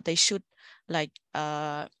school, they should like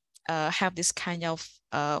have this kind of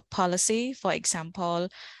policy. For example,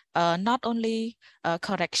 not only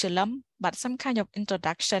curriculum, but some kind of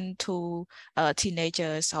introduction to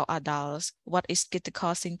teenagers or adults. What is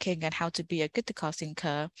critical thinking and how to be a critical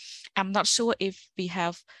thinker? I'm not sure if we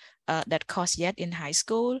have that course yet in high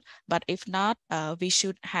school, but if not, we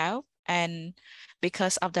should have. And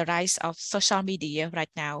because of the rise of social media right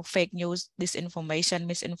now, fake news, disinformation,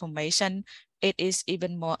 misinformation, it is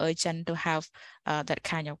even more urgent to have that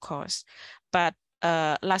kind of course. But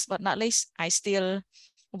last but not least, I still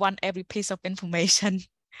want every piece of information.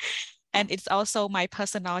 And it's also my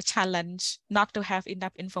personal challenge not to have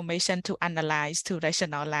enough information to analyze, to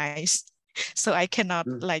rationalize. So I cannot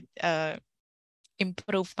like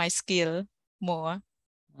improve my skill more.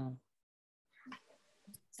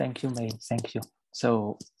 Thank you, May. Thank you.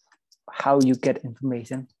 So how you get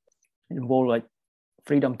information involve like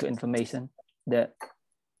freedom to information, the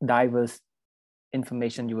diverse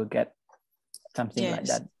information you will get, something like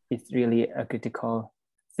that. It's really a critical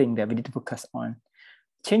thing that we need to focus on.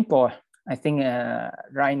 Chhengpor, I think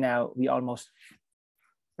right now we almost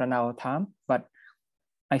run out of time, but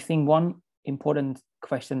I think one important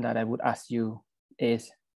question that I would ask you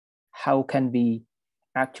is, how can we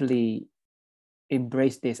actually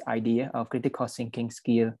embrace this idea of critical thinking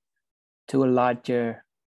skill to a larger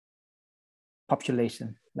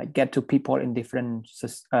population, like get to people in different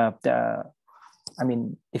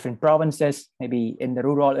different provinces, maybe in the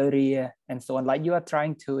rural area and so on. Like you are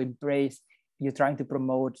trying to embrace, you're trying to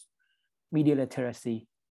promote media literacy.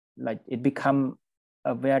 Like it become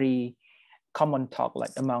a very common talk,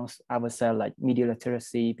 like amongst ourselves, like media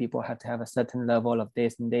literacy, people have to have a certain level of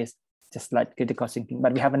this and this, just like critical thinking,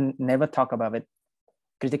 but we haven't never talked about it.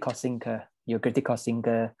 Critical thinker, you're a critical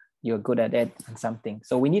thinker, you're good at it and something.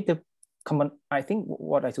 So we need to come on, I think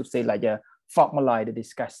what I should say, like formalize the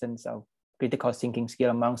discussions of critical thinking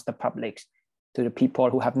skill amongst the public to the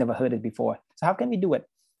people who have never heard it before. So how can we do it?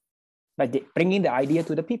 By bringing the idea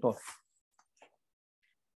to the people.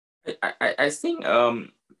 I think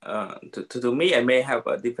to me, I may have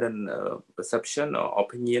a different perception or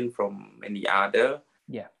opinion from any other.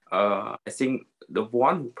 Yeah. I think the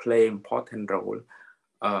one who play important role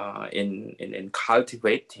in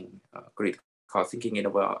cultivating critical thinking in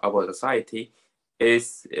our society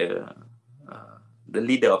is the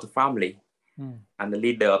leader of the family and the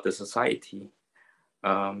leader of the society.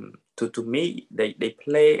 To me, they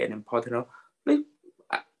play an important role.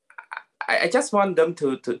 I just want them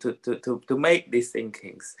to make these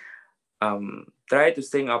thinkings. Try to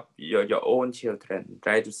think of your own children.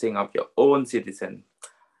 Try to think of your own citizen,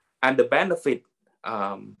 and the benefit,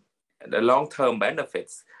 the long-term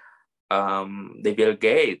benefits they will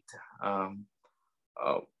get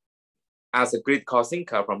as a critical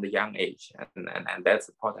thinker from the young age, and that's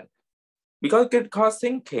important. Because critical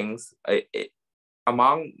thinking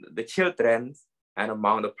among the children and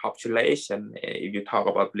among the population, if you talk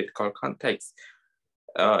about political context,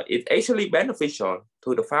 it's actually beneficial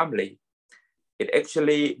to the family. It's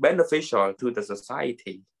actually beneficial to the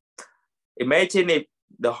society. Imagine if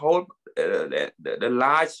the whole, the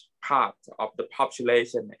large part of the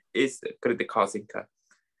population is a critical thinker.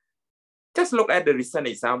 Just look at the recent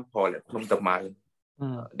example at Phnom Tamai.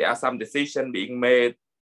 There are some decisions being made,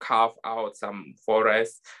 carve out some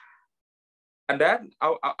forests, and then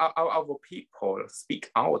our people speak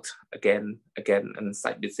out again on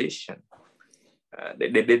such decision.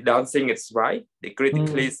 They don't think it's right. They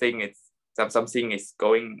critically think it's something is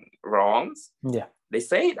going wrong. Yeah, they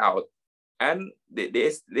say it out, and there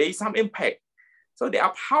is some impact. So there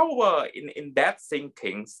are power in that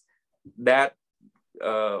thinking that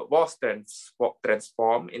was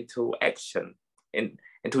transformed into action,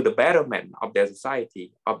 into the betterment of their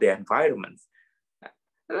society, of their environment.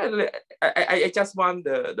 I just want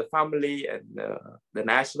the family and the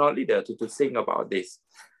national leader to think about this.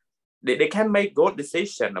 They can make good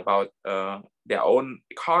decision about their own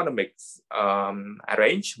economics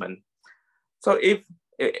arrangement. So if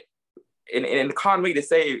in economic they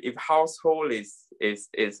say if household is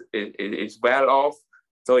well off,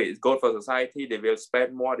 so it's good for society, they will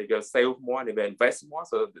spend more, they will save more, they will invest more,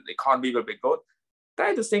 so the economy will be good.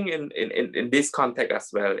 Try to think in this context as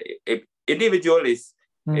well. If individual is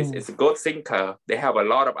a good thinker, they have a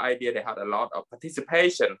lot of idea, they have a lot of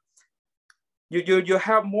participation. You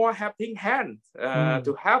have more helping hands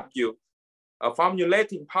to help you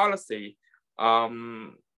formulating policy,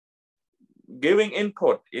 giving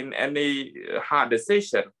input in any hard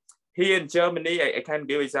decision. Here in Germany, I can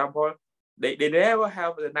give example. They never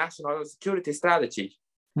have a national security strategy.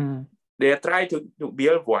 They try to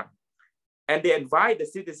build one, and they invite the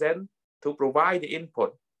citizen to provide the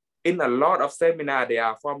input. In a lot of seminars, they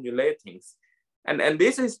are formulating, and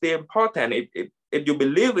this is the important. If you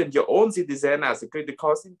believe in your own citizen as a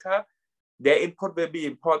critical thinker, their input will be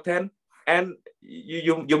important, and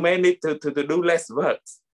you may need to do less work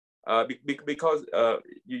because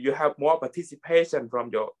you have more participation from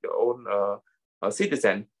your own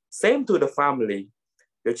citizen. Same to the family.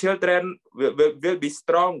 Your children will be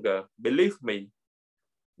stronger. Believe me.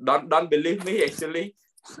 Don't believe me. Actually,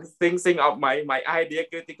 think of my idea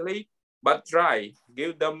critically, but try.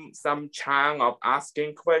 Give them some chance of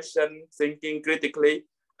asking questions, thinking critically.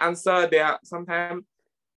 Answer their sometimes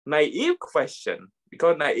naive question,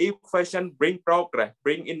 because naive question bring progress,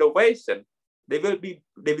 bring innovation. They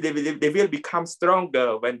will become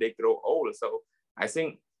stronger when they grow old. So I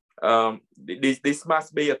think this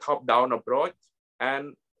must be a top-down approach.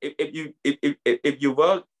 And if you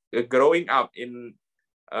were growing up in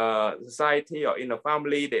society or in a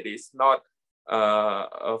family that is not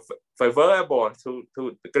favorable to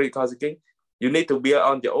critical thinking, you need to build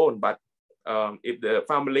on your own. But if the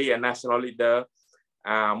family and national leader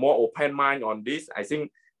are more open mind on this, I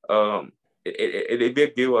think it will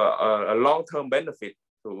give a long-term benefit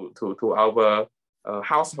to our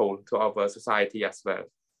household, to our society as well.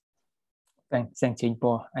 Thanks,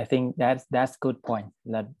 Chhengpor. I think that's good point.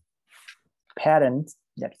 That parents,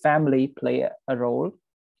 that family play a role,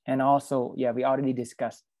 and also, yeah, we already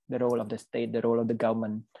discussed the role of the state, the role of the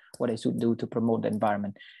government, what they should do to promote the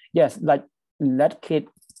environment. Yes, like let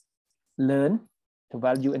kids learn to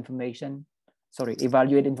evaluate information,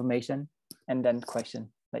 and then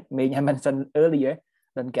question. Like maybe I mentioned earlier,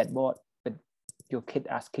 don't get bored with your kid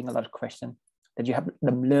asking a lot of questions. That you have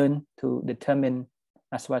them learn to determine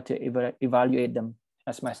as well, to evaluate them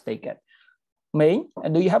as much as they get. May,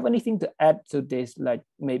 do you have anything to add to this, like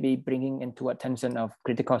maybe bringing into attention of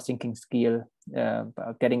critical thinking skill,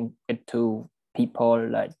 getting it to people,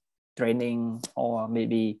 like training, or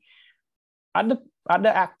maybe other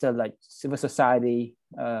actors like civil society,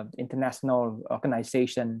 international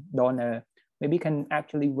organization, donor, maybe can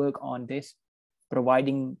actually work on this,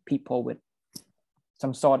 providing people with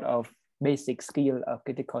some sort of basic skill of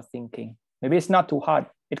critical thinking. Maybe it's not too hard,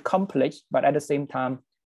 it's complex, but at the same time,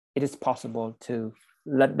 it is possible to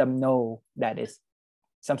let them know that is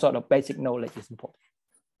some sort of basic knowledge is important.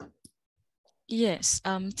 Yes,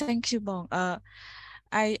 thank you, Bong.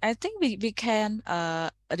 I think we can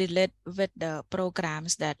relate with the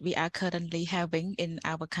programs that we are currently having in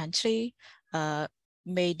our country,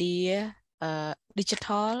 media,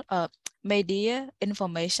 digital media,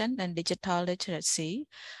 information, and digital literacy.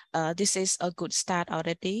 This is a good start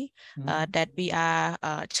already, that we are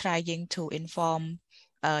trying to inform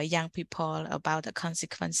young people about the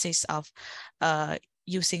consequences of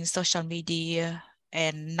using social media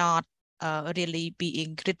and not really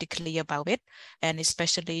being critically about it, and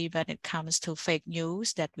especially when it comes to fake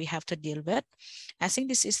news that we have to deal with. I think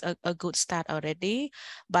this is a good start already,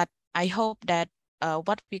 but I hope that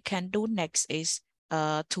what we can do next is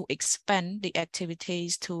to expand the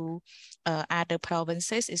activities to other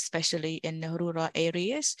provinces, especially in the rural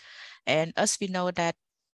areas. And as we know that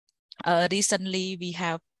recently we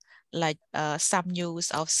have like some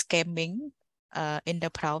news of scamming in the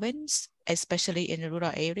province, especially in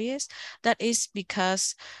rural areas. That is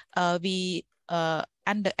because we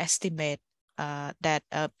underestimate that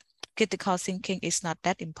critical thinking is not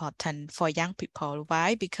that important for young people.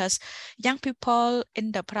 Why? Because young people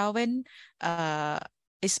in the province,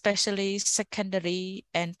 especially secondary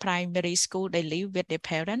and primary school, they live with their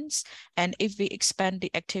parents. And if we expand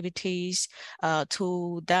the activities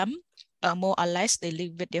to them, more or less they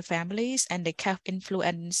live with their families and they have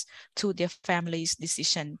influence to their family's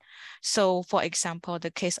decision. So for example,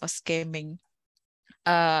 the case of scamming,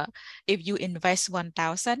 if you invest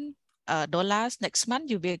 $1,000 next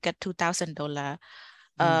month, you will get $2,000.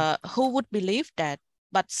 Who would believe that?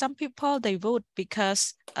 But some people, they would,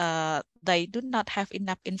 because they do not have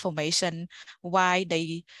enough information why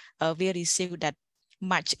they will receive that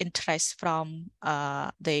much interest from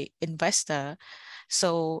the investor.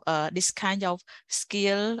 So this kind of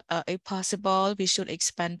skill, if possible, we should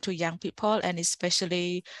expand to young people, and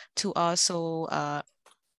especially to also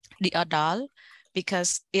the adult,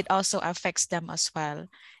 because it also affects them as well.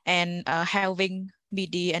 And having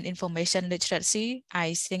media and information literacy,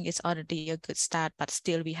 I think it's already a good start, but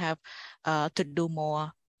still we have to do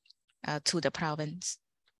more to the province.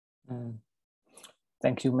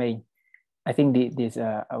 Thank you, May. I think we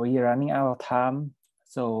are running out of time,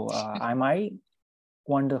 so I might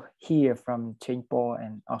want to hear from Chhengpor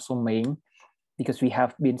and also Meng, because we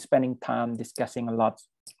have been spending time discussing a lot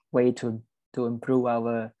way to improve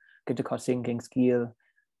our critical thinking skill.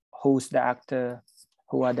 Who's the actor?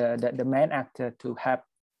 Who are the main actor to help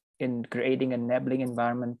in creating an enabling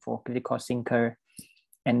environment for critical thinker,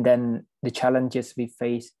 and then the challenges we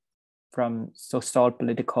face from social,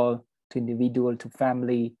 political, to individual, to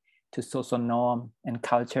family, to social norm and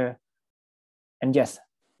culture. And yes,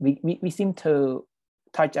 we seem to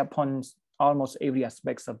touch upon almost every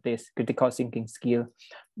aspects of this critical thinking skill,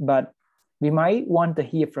 but we might want to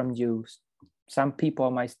hear from you. Some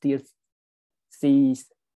people might still see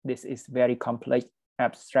this is very complex,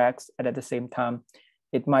 abstract, and at the same time,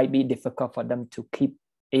 it might be difficult for them to keep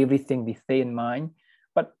everything we say in mind.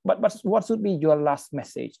 But what should be your last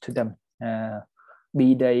message to them?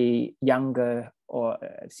 Be they younger or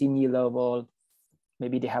senior level,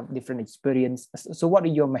 maybe they have different experience. So what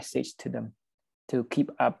is your message to them to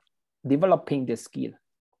keep up developing the skill?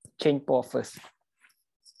 Chhengpor first.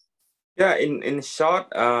 Yeah, in short,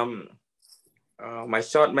 my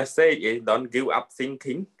short message is don't give up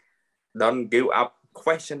thinking, don't give up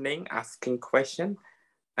questioning, asking question,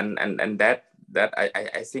 and that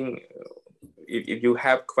I think if you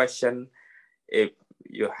have question, if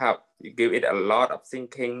you give it a lot of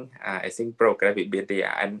thinking, I think progress will be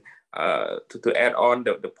there. And to add on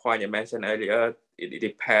the point you mentioned earlier, it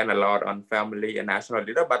depends a lot on family and national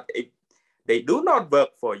leader. But if they do not work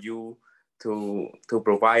for you to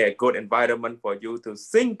provide a good environment for you to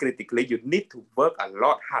think critically, you need to work a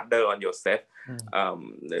lot harder on yourself.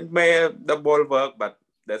 It may double work, but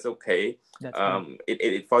that's okay.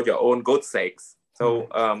 It for your own good sakes. So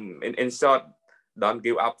in short, don't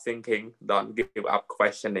give up thinking, don't give up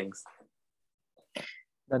questioning.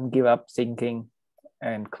 Don't give up thinking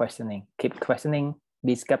and questioning. Keep questioning,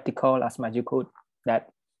 be skeptical as much as you could.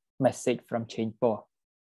 That message from Chhengpor.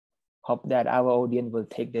 Hope that our audience will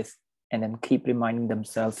take this and then keep reminding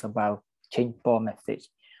themselves about Chhengpor message.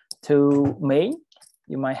 To May,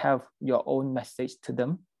 you might have your own message to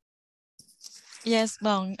them. Yes,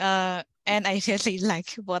 Bong. And I really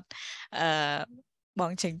like what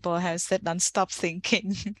Bong Chhengpor has said, don't stop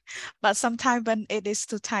thinking. But sometimes when it is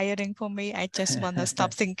too tiring for me, I just want to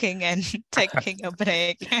stop thinking and taking a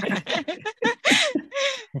break.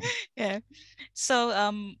 Yeah. So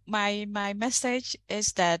my message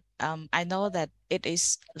is that I know that it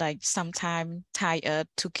is like sometimes tired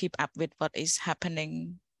to keep up with what is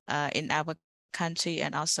happening in our country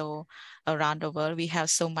and also around the world. We have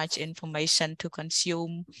so much information to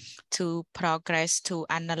consume, to progress, to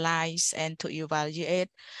analyze, and to evaluate.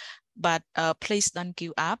 But please don't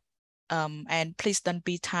give up, and please don't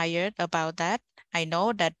be tired about that. I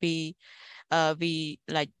know that we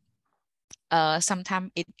like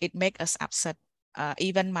sometimes it makes us upset.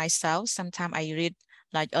 Even myself, sometimes I read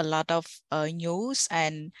like a lot of news,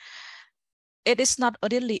 and it is not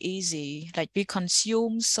really easy. Like we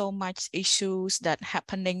consume so much issues that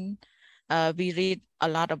happening. We read a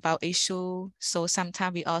lot about issue. So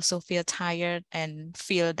sometimes we also feel tired and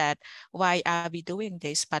feel that why are we doing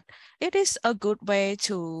this? But it is a good way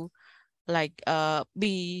to like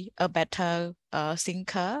be a better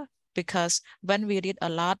thinker because when we read a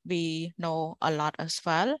lot, we know a lot as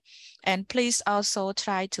well. And please also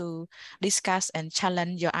try to discuss and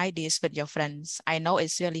challenge your ideas with your friends. I know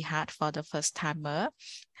it's really hard for the first timer,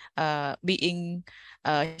 being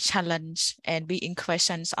challenged and being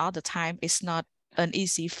questions all the time is not an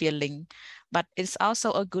easy feeling, but it's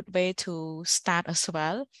also a good way to start as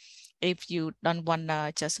well. If you don't want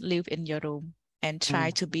to just live in your room and try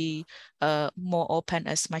to be more open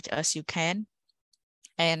as much as you can.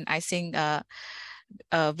 And I think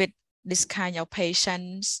with this kind of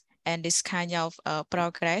patience and this kind of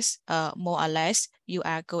progress, more or less, you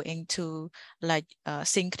are going to like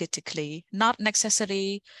think critically, not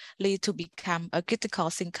necessarily to become a critical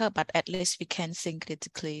thinker, but at least we can think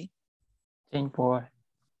critically. Chhengpor,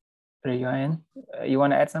 Ryan, you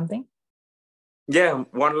want to add something? Yeah,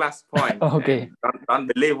 one last point. Okay.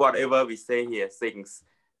 Don't believe whatever we say here, things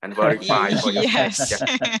and verify for yourself. Yes.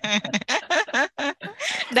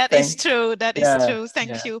 That is true. That is true.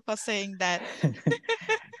 Thank you for saying that.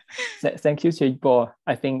 Thank you, Chhengpor.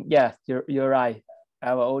 I think, yeah, you're right.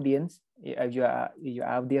 Our audience, if you're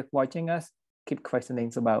out there watching us, keep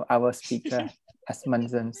questioning about our speaker has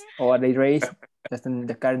mentioned or they raised,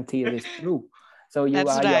 doesn't guarantee it is true. So you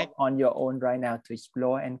That's are right. on your own right now to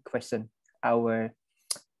explore and question our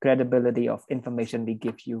credibility of information we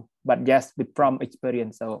give you. But yes, from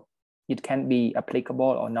experience, so it can be applicable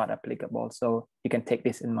or not applicable. So you can take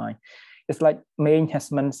this in mind. It's like Meng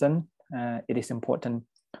has mentioned, it is important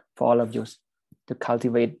for all of you to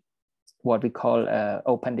cultivate what we call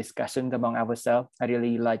open discussions among ourselves. I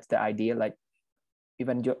really like the idea, like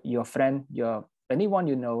even your friend, anyone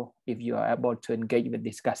you know, if you are able to engage with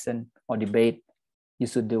discussion or debate, you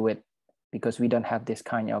should do it, because we don't have this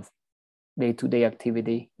kind of day-to-day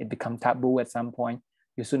activity. It becomes taboo at some point.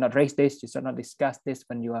 You should not raise this, you should not discuss this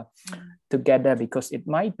when you are together, because it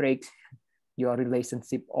might break your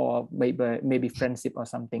relationship or maybe friendship or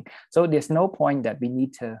something. So there's no point that we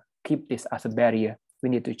need to keep this as a barrier. We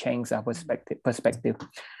need to change our perspective.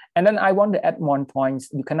 And then I want to add one point.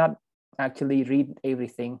 You cannot actually read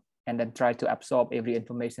everything and then try to absorb every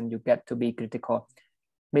information you get to be critical.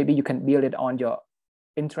 Maybe you can build it on your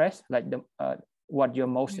interest, like what you're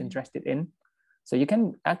most interested in. So you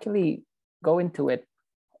can actually go into it,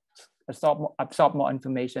 absorb more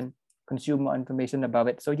information, consume more information about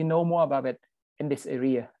it, so you know more about it in this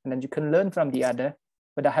area, and then you can learn from the other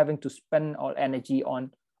without having to spend all energy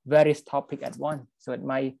on various topics at once. So it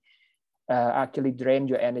might actually drain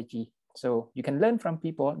your energy. So you can learn from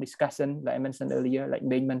people, discussion, like I mentioned earlier, like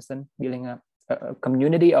Meng mentioned, building a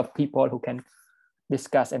community of people who can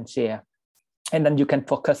discuss and share. And then you can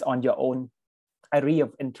focus on your own area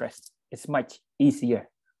of interest. It's much easier.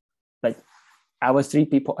 Like our three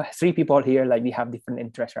people here, like we have different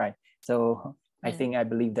interests, right? So I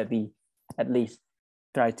believe that we at least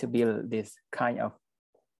try to build this kind of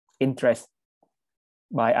interest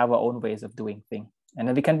by our own ways of doing things. And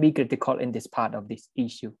then we can be critical in this part of this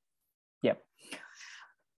issue. Yeah.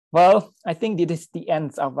 Well, I think this is the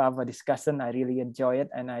end of our discussion. I really enjoy it,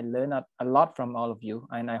 and I learned a lot from all of you.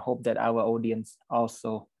 And I hope that our audience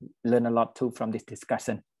also learn a lot too from this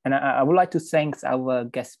discussion. And I would like to thank our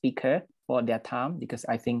guest speaker for their time, because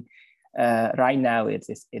I think right now it's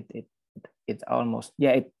almost,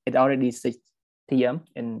 it already 6 p.m.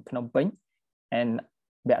 in Phnom Penh, and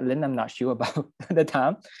Berlin, I'm not sure about the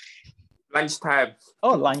time. Lunchtime.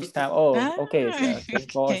 Oh, lunchtime. Oh, okay. So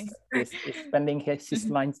boss is spending his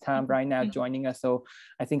lunchtime right now joining us. So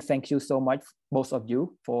I think thank you so much, both of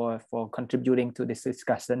you, for contributing to this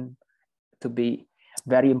discussion, to be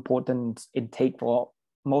very important intake for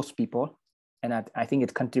most people. And I think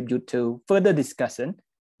it contributes to further discussion.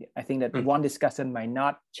 I think that one discussion might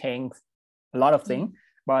not change a lot of things,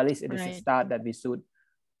 but at least it is a start that we should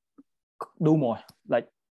do more, like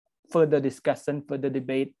further discussion, further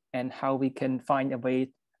debate, and how we can find a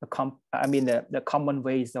way, the common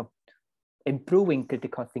ways of improving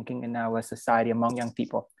critical thinking in our society among young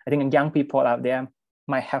people. I think young people out there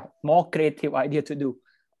might have more creative idea to do.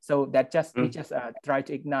 So that we just try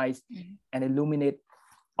to ignite and illuminate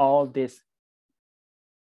all these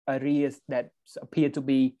areas that appear to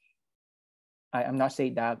be, I'm not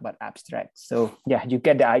saying dark, but abstract. So yeah, you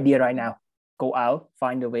get the idea right now. Go out,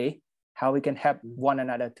 find a way how we can help one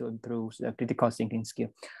another to improve the critical thinking skill.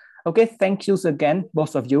 Okay, thank you again,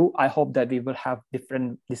 both of you. I hope that we will have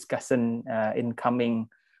different discussion in coming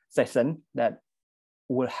session that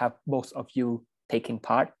will have both of you taking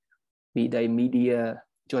part, be they media,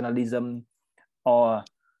 journalism, or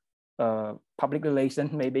public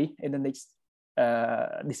relations, maybe in the next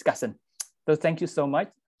discussion. So thank you so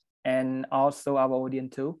much. And also our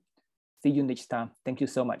audience too. See you next time. Thank you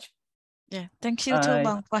so much. Yeah, thank you too,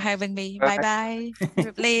 Bong, for having me. Bye bye.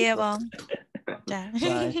 Bye.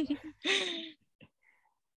 Bye.